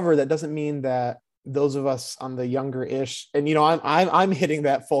 However, that doesn't mean that those of us on the younger-ish, and I'm hitting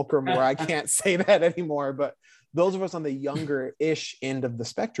that fulcrum where I can't say that anymore, but those of us on the younger-ish end of the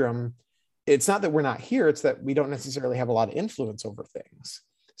spectrum, it's not that we're not here, it's that we don't necessarily have a lot of influence over things.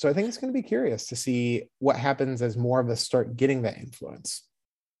 So I think it's going to be curious to see what happens as more of us start getting that influence.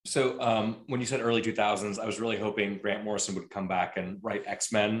 So when you said early 2000s, I was really hoping Grant Morrison would come back and write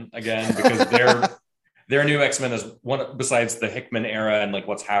X-Men again, because their new X-Men is one besides the Hickman era and like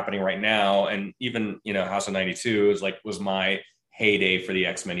what's happening right now. And even, House of 92 was my heyday for the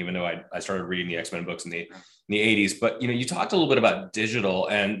X-Men, even though I started reading the X-Men books in the 80s. But, you talked a little bit about digital,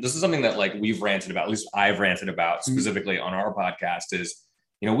 and this is something that like we've ranted about, at least I've ranted about specifically on our podcast is,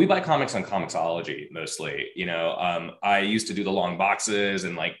 we buy comics on Comixology mostly. I used to do the long boxes,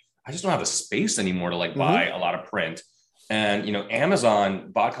 and like I just don't have the space anymore to like buy a lot of print. And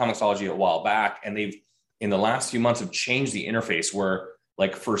Amazon bought Comixology a while back, and they've in the last few months have changed the interface where,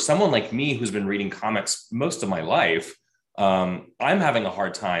 like, for someone like me who's been reading comics most of my life, I'm having a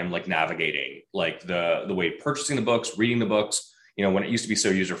hard time like navigating like the way purchasing the books, reading the books. When it used to be so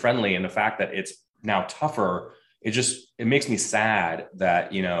user friendly, and the fact that it's now tougher. It makes me sad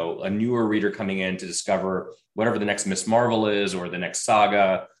that, a newer reader coming in to discover whatever the next Miss Marvel is, or the next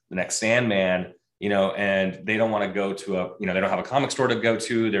Saga, the next Sandman, and they don't want to go to they don't have a comic store to go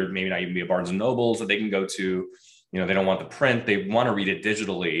to. There maybe not even be a Barnes and Nobles that they can go to. They don't want the print. They want to read it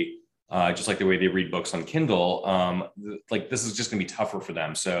digitally, just like the way they read books on Kindle. Like this is just going to be tougher for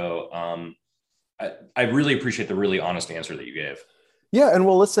them. So I really appreciate the really honest answer that you gave. Yeah. And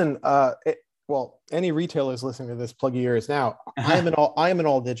well, listen, any retailers listening to this, plug your ears now. I am an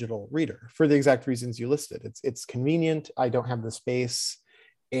all digital reader for the exact reasons you listed. It's convenient. I don't have the space,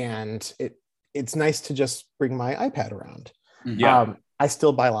 and it's nice to just bring my iPad around. Yeah. I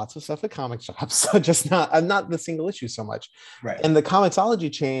still buy lots of stuff at comic shops, so I'm not the single issue so much. Right. And the Comixology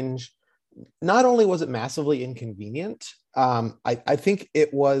change, not only was it massively inconvenient, I think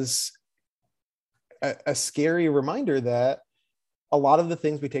it was a scary reminder that a lot of the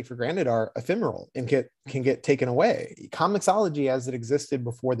things we take for granted are ephemeral and can get taken away. Comixology, as it existed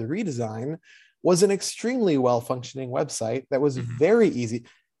before the redesign, was an extremely well-functioning website that was very easy.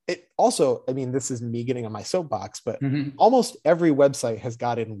 It also, this is me getting on my soapbox, but almost every website has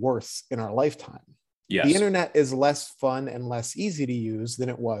gotten worse in our lifetime. Yes. The internet is less fun and less easy to use than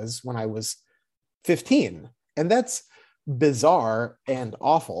it was when I was 15. And that's bizarre and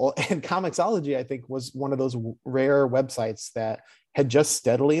awful. And Comixology, I think, was one of those rare websites that had just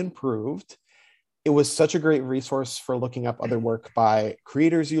steadily improved. It was such a great resource for looking up other work by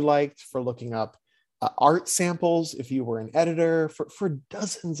creators you liked, for looking up art samples if you were an editor, for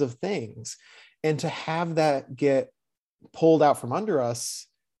dozens of things. And to have that get pulled out from under us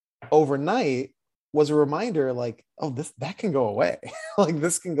overnight was a reminder, like, oh, that can go away. Like,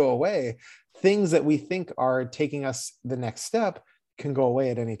 this can go away. Things that we think are taking us the next step can go away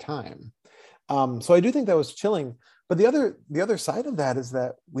at any time. So I do think that was chilling. But the other side of that is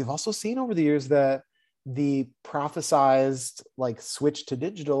that we've also seen over the years that the prophesized like switch to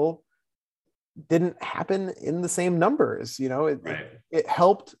digital didn't happen in the same numbers. It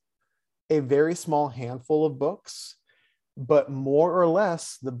helped a very small handful of books, but more or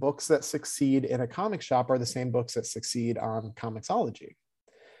less the books that succeed in a comic shop are the same books that succeed on Comixology,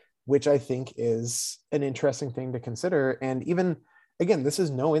 which I think is an interesting thing to consider. And even, again, this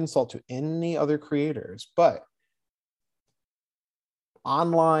is no insult to any other creators, but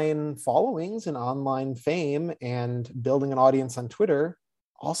online followings and online fame and building an audience on Twitter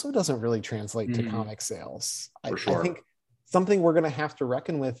also doesn't really translate to comic sales. For sure. I think something we're going to have to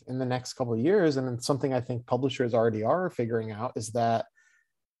reckon with in the next couple of years, and something I think publishers already are figuring out, is that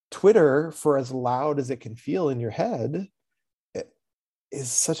Twitter, for as loud as it can feel in your head,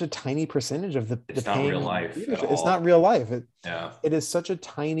 is such a tiny percentage of it's not real life. It's not real life. It is such a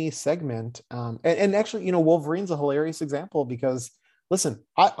tiny segment. And actually, Wolverine's a hilarious example because, listen,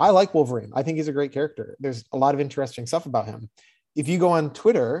 I like Wolverine. I think he's a great character. There's a lot of interesting stuff about him. If you go on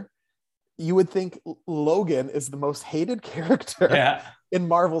Twitter, you would think Logan is the most hated character in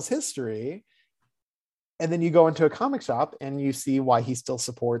Marvel's history. And then you go into a comic shop and you see why he still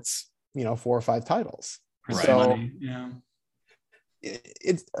supports, 4 or 5 titles. Right. So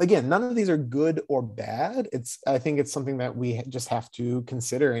it's, again, none of these are good or bad. I think it's something that we just have to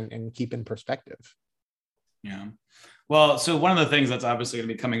consider and keep in perspective. Yeah. Well, so one of the things that's obviously going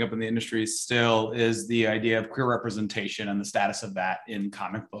to be coming up in the industry still is the idea of queer representation and the status of that in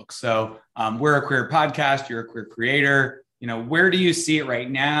comic books. So we're a queer podcast, you're a queer creator. Where do you see it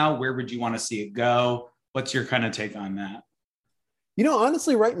right now? Where would you want to see it go? What's your kind of take on that?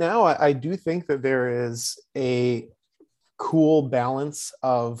 Honestly, right now, I do think that there is a cool balance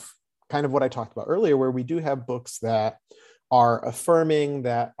of kind of what I talked about earlier, where we do have books that are affirming,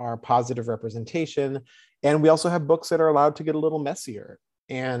 that are positive representation. And we also have books that are allowed to get a little messier.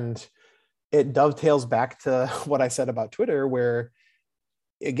 And it dovetails back to what I said about Twitter, where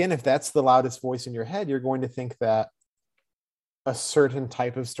again, if that's the loudest voice in your head, you're going to think that a certain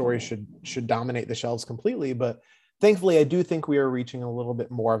type of story should dominate the shelves completely. But thankfully, I do think we are reaching a little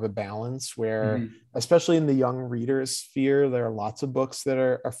bit more of a balance where, especially in the young readers sphere, there are lots of books that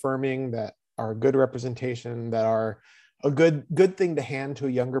are affirming, that are good representation, that are a good thing to hand to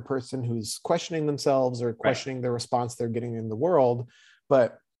a younger person who's questioning themselves or questioning the response they're getting in the world.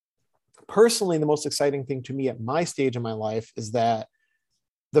 But personally, the most exciting thing to me at my stage in my life is that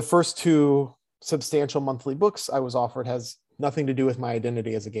the first 2 substantial monthly books I was offered has nothing to do with my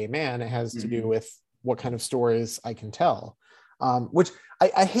identity as a gay man. It has to do with what kind of stories I can tell, which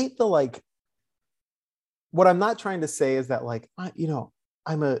I hate the, like, what I'm not trying to say is that, like,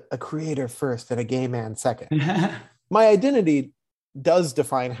 I'm a creator first and a gay man second. My identity does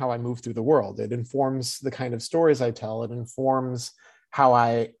define how I move through the world. It informs the kind of stories I tell. It informs how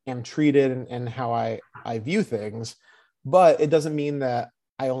I am treated and how I view things. But it doesn't mean that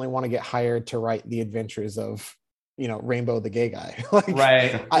I only want to get hired to write the adventures of, Rainbow the gay guy. Like,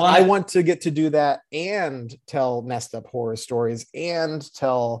 right. Well, I want to get to do that and tell messed up horror stories and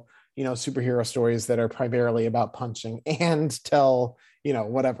tell, superhero stories that are primarily about punching and tell,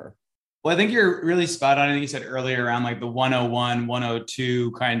 whatever. Well, I think you're really spot on. I think you said earlier around like the 101,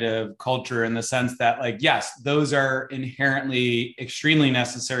 102 kind of culture, in the sense that, like, yes, those are inherently extremely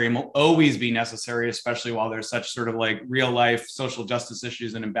necessary and will always be necessary, especially while there's such sort of like real life social justice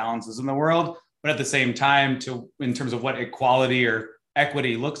issues and imbalances in the world. But at the same time, in terms of what equality or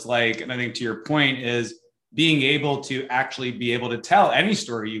equity looks like, and I think to your point is being able to actually be able to tell any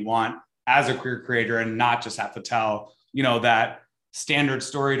story you want as a queer creator and not just have to tell, that standard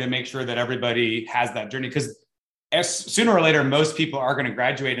story to make sure that everybody has that journey. Because sooner or later, most people are going to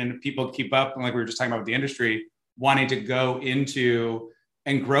graduate, and people keep up. And like we were just talking about with the industry, wanting to go into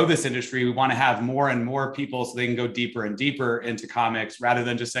and grow this industry, we want to have more and more people so they can go deeper and deeper into comics, rather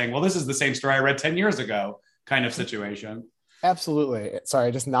than just saying, well, this is the same story I read 10 years ago kind of situation. Absolutely. Sorry,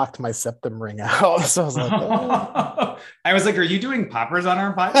 I just knocked my septum ring out. So I was like, oh. I was like, are you doing poppers on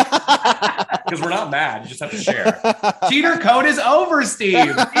our podcast? Because we're not mad. You just have to share. Cheater code is over,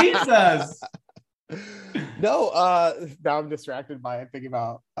 Steve. Jesus. No, now I'm distracted by thinking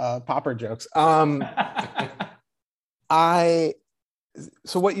about popper jokes.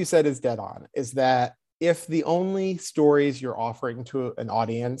 So what you said is dead on, is that if the only stories you're offering to an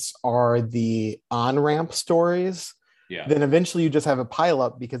audience are the on-ramp stories, then eventually you just have a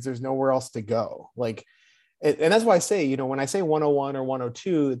pileup because there's nowhere else to go. Like, and that's why I say, when I say 101 or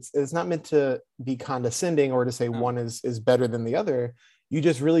 102, it's not meant to be condescending or to say one is better than the other. You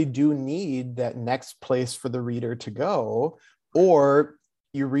just really do need that next place for the reader to go, or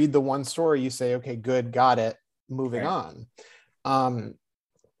you read the one story, you say, okay, good, got it, moving on.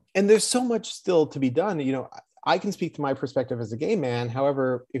 And there's so much still to be done. I can speak to my perspective as a gay man.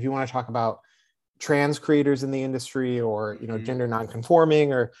 However, if you want to talk about trans creators in the industry, or gender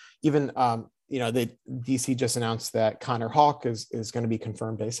nonconforming, or even the DC just announced that Connor Hawke is going to be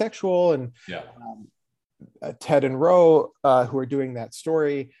confirmed asexual, and Ted and Ro, who are doing that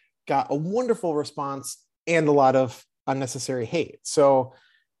story, got a wonderful response and a lot of unnecessary hate. So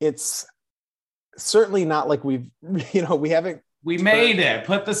it's certainly not like we haven't. We made it.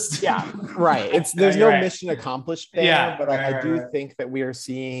 Put this. Yeah, right. There's no mission accomplished there, but I do think that we are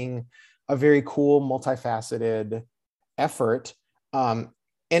seeing a very cool, multifaceted effort. And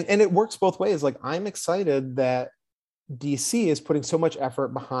it works both ways. Like, I'm excited that DC is putting so much effort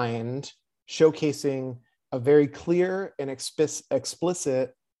behind showcasing a very clear and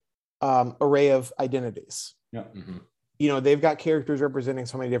explicit array of identities. Yeah. Mm-hmm. They've got characters representing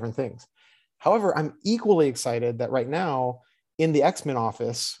so many different things. However, I'm equally excited that right now in the X-Men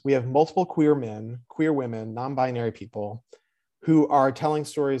office, we have multiple queer men, queer women, non-binary people who are telling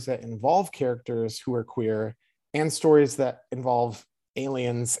stories that involve characters who are queer, and stories that involve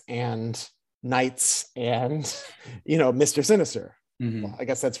aliens and knights and, Mr. Sinister. Mm-hmm. Well, I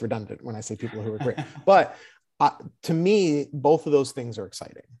guess that's redundant when I say people who are queer. But to me, both of those things are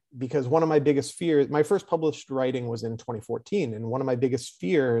exciting, because one of my biggest fears, my first published writing was in 2014. And one of my biggest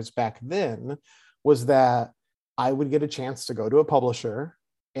fears back then was that I would get a chance to go to a publisher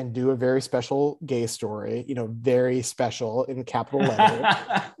and do a very special gay story, very special in capital letters.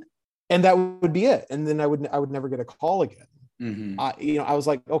 And that would be it. And then I would never get a call again. Mm-hmm. I was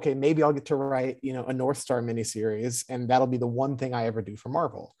like, okay, maybe I'll get to write, a North Star miniseries, and that'll be the one thing I ever do for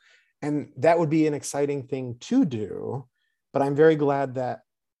Marvel. And that would be an exciting thing to do. But I'm very glad that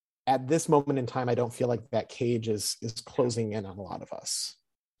at this moment in time, I don't feel like that cage is closing in on a lot of us.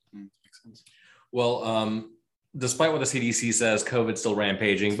 Makes sense. Well, despite what the CDC says, COVID's still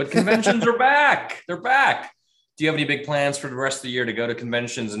rampaging, but conventions are back. They're back. Do you have any big plans for the rest of the year to go to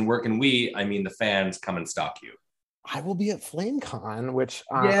conventions, and where can we, I mean the fans, come and stalk you? I will be at FlameCon, which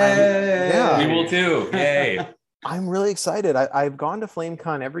We will too. Yay. I'm really excited. I've gone to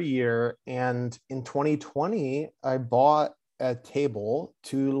FlameCon every year, and in 2020, I bought a table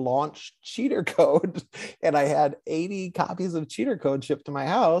to launch Cheater Code, and I had 80 copies of Cheater Code shipped to my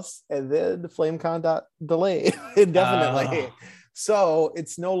house, and then FlameCon got delayed indefinitely. So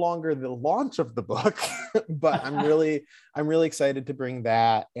it's no longer the launch of the book, but I'm really excited to bring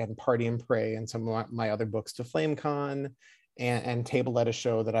that and Party and Pray and some of my other books to FlameCon, and table at a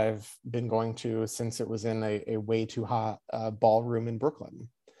show that I've been going to since it was in a way too hot ballroom in Brooklyn.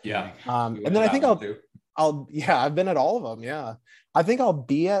 Yeah. And then I think I've been at all of them. Yeah. I think I'll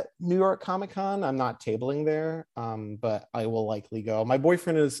be at New York Comic Con. I'm not tabling there, but I will likely go. My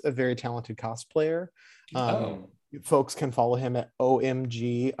boyfriend is a very talented cosplayer. Folks can follow him at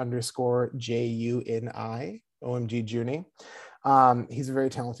OMG_JUNI, OMG Junie. He's a very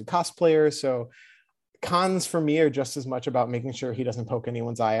talented cosplayer. So cons for me are just as much about making sure he doesn't poke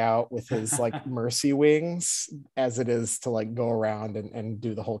anyone's eye out with his like mercy wings as it is to like go around and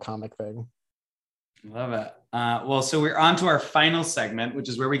do the whole comic thing. Love it. Well, so we're on to our final segment, which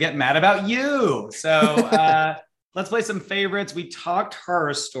is where we get mad about you. So let's play some favorites. We talked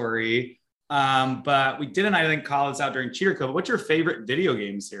Horror Story, but we didn't, I think, call this out during Cheater Code. What's your favorite video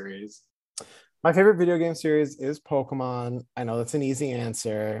game series? My favorite video game series is Pokemon. I know that's an easy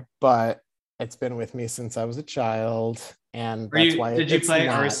answer, but it's been with me since I was a child, and that's why. Did you play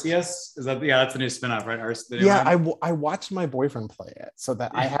Arceus? Is that that's the new spinoff, right? I watched my boyfriend play it, so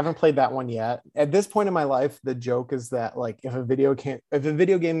that I haven't played that one yet. At this point in my life, the joke is that like if a video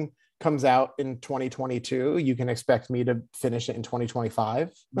game comes out in 2022, you can expect me to finish it in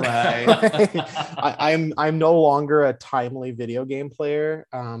 2025. Right. I'm no longer a timely video game player,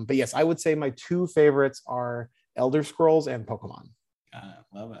 but yes, I would say my two favorites are Elder Scrolls and Pokemon.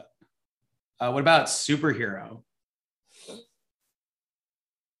 Love it. What about superhero?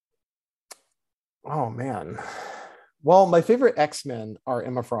 Oh man. Well, my favorite X-Men are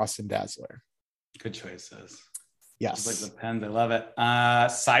Emma Frost and Dazzler. Good choices. Yes. Just like the pens. I love it.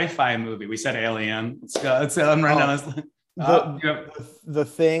 Sci-fi movie. We said Alien. Let's go. Let's run down this. The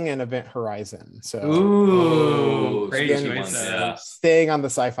Thing and Event Horizon. So great choices. Staying on the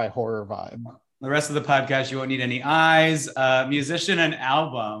sci-fi horror vibe. The rest of the podcast, you won't need any eyes. Musician and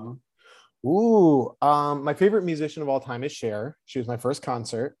album. My favorite musician of all time is Cher. She was my first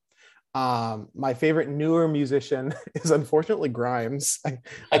concert. My favorite newer musician is unfortunately Grimes.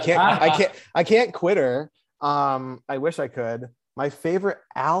 I can't quit her. I wish I could. My favorite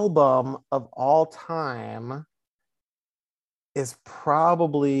album of all time is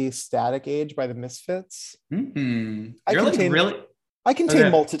probably Static Age by the Misfits. Mm-hmm. I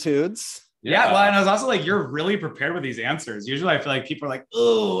contain multitudes. Yeah, well, and I was also like, you're really prepared with these answers. Usually I feel like people are like,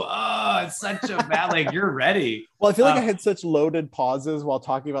 it's such a bad, like, you're ready. Well, I feel like I had such loaded pauses while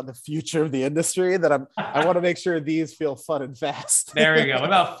talking about the future of the industry that I want to make sure these feel fun and fast. There we go. What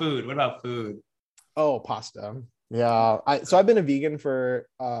about food? Oh, pasta. Yeah. So I've been a vegan for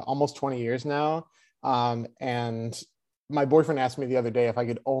almost 20 years now. And my boyfriend asked me the other day if I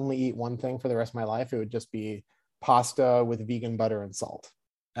could only eat one thing for the rest of my life, it would just be pasta with vegan butter and salt.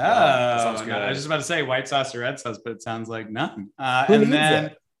 Oh, sounds good. I was just about to say white sauce or red sauce, but it sounds like none. And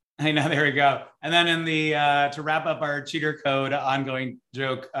then I know, there we go. And then in the to wrap up our Cheater Code ongoing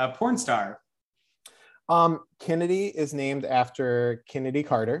joke, porn star. Kennedy is named after Kennedy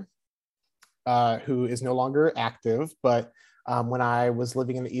Carter, who is no longer active, but when I was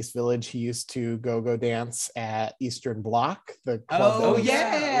living in the East Village, he used to go dance at Eastern Bloc, the club. Love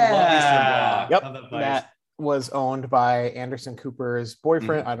Eastern Bloc. Yep, that was owned by Anderson Cooper's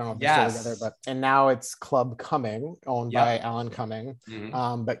boyfriend. I don't know if they're still together, and now it's Club Cumming, owned by Alan Cumming.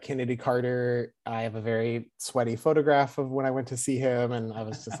 But Kennedy Carter, I have a very sweaty photograph of when I went to see him, and I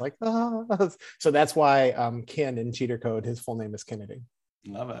was just like, So that's why Ken in Cheater Code, his full name is Kennedy.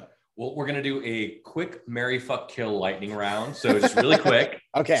 Love it. Well, we're going to do a quick marry, fuck, kill lightning round. So just really quick.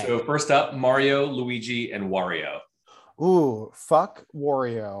 Okay. So first up, Mario, Luigi, and Wario. Ooh, fuck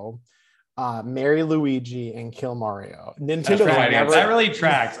Wario. Marry Luigi and kill Mario. Nintendo that really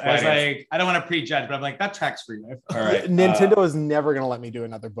tracks. I was like, I don't want to prejudge, but I'm like, that tracks for you. All right. Nintendo is never going to let me do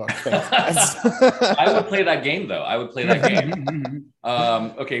another book. I would play that game though.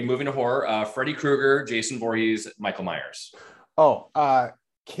 Okay, moving to horror. Freddy Krueger, Jason Voorhees, Michael Myers.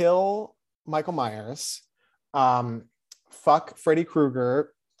 Kill Michael Myers. Fuck Freddy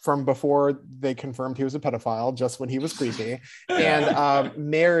Krueger from before they confirmed he was a pedophile, just when he was creepy, and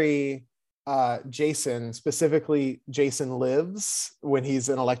marry Jason, specifically Jason Lives, when he's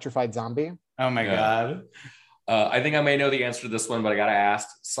an electrified zombie. Oh my God. I think I may know the answer to this one, but I got to ask.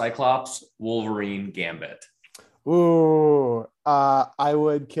 Cyclops, Wolverine, Gambit. Ooh, I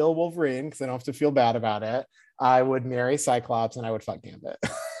would kill Wolverine because I don't have to feel bad about it. I would marry Cyclops and I would fuck Gambit.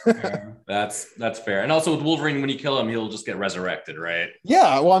 Yeah, that's fair. And also with Wolverine, when you kill him, he'll just get resurrected, right?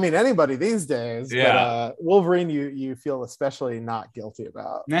 Yeah, well, I mean, anybody these days. Yeah. But, Wolverine, you feel especially not guilty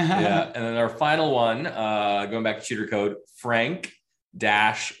about. Yeah. And then our final one, going back to cheater code, Frank,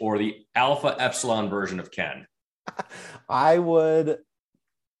 Dash, or the Alpha Epsilon version of Ken. I would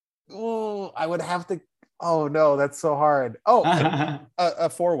have to. Oh no, that's so hard. Oh, a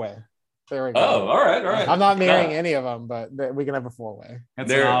four-way. There we go. Oh, all right. I'm not marrying any of them, but we can have a four-way.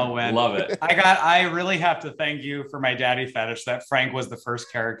 It's an all win. Love it. I really have to thank you for my daddy fetish that Frank was the first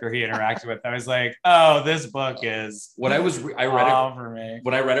character he interacted with. I was like, oh, this book is when I read it for me.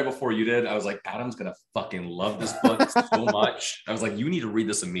 When I read it before you did, I was like, Adam's gonna fucking love this book so much. I was like, you need to read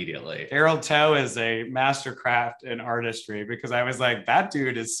this immediately. Daryl Toe is a mastercraft in artistry because I was like, that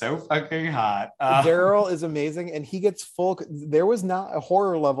dude is so fucking hot. Daryl is amazing, and he gets full. There was not a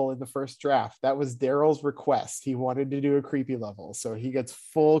horror level in the first draft. That was Daryl's request. He wanted to do a creepy level, so he gets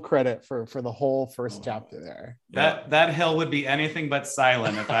full credit for the whole first chapter there. That hill would be anything but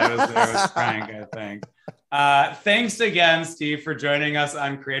silent if I was there with Frank, I think. Thanks again, Steve, for joining us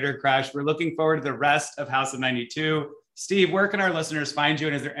on Creator Crush. We're looking forward to the rest of House of 92. Steve, where can our listeners find you,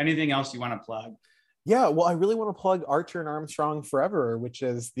 and is there anything else you want to plug? Yeah, well, I really want to plug Archer and Armstrong Forever, which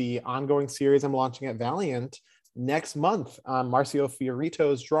is the ongoing series I'm launching at Valiant next month. Marcio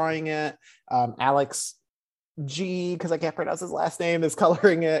Fiorito is drawing it. Alex G, because I can't pronounce his last name, is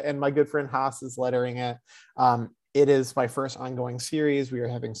coloring it, and my good friend Haas is lettering it. It is my first ongoing series. We are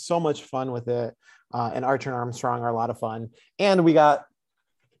having so much fun with it, and Archer and Armstrong are a lot of fun. And we got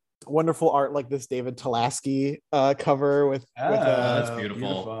wonderful art like this David Tulaski cover with that's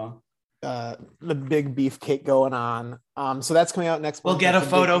beautiful. The big beefcake going on. So that's coming out next month. We'll get a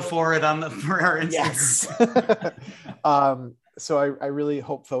photo for it for our Instagram. Yes. So I really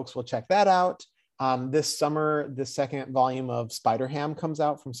hope folks will check that out. This summer, the second volume of Spider-Ham comes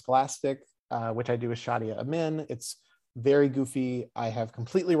out from Scholastic, which I do with Shadia Amin. It's very goofy. I have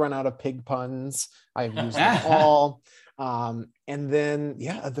completely run out of pig puns. I've used them all. And then,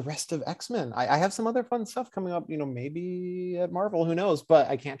 the rest of X-Men. I have some other fun stuff coming up, maybe at Marvel, who knows, but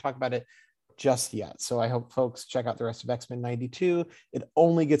I can't talk about it just yet. So I hope folks check out the rest of X-Men 92. It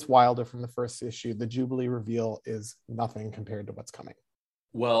only gets wilder from the first issue. The Jubilee reveal is nothing compared to what's coming.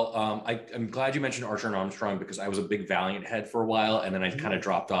 Well, I'm glad you mentioned Archer and Armstrong because I was a big Valiant head for a while and then I kind of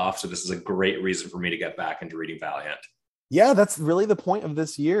dropped off. So this is a great reason for me to get back into reading Valiant. Yeah, that's really the point of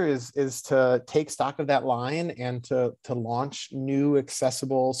this year is to take stock of that line and to launch new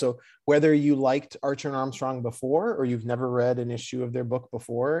accessible. So whether you liked Archer and Armstrong before or you've never read an issue of their book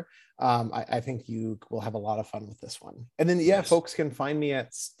before, I think you will have a lot of fun with this one. And then, yes, folks can find me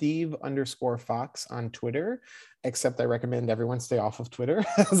at Steve_Fox on Twitter, except I recommend everyone stay off of Twitter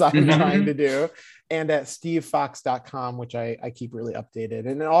as I'm trying to do, and at stevefox.com, which I keep really updated.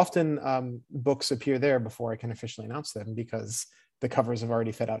 And often books appear there before I can officially announce them because the covers have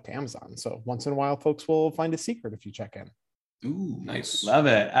already fed out to Amazon. So once in a while, folks will find a secret if you check in. Ooh, nice. Love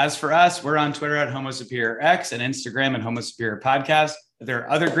it. As for us, we're on Twitter at Homo Superior X and Instagram at Homo Superior Podcast. If there are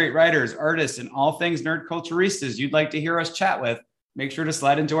other great writers, artists, and all things nerd culturistas you'd like to hear us chat with, make sure to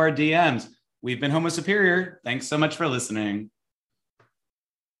slide into our DMs. We've been Homo Superior. Thanks so much for listening.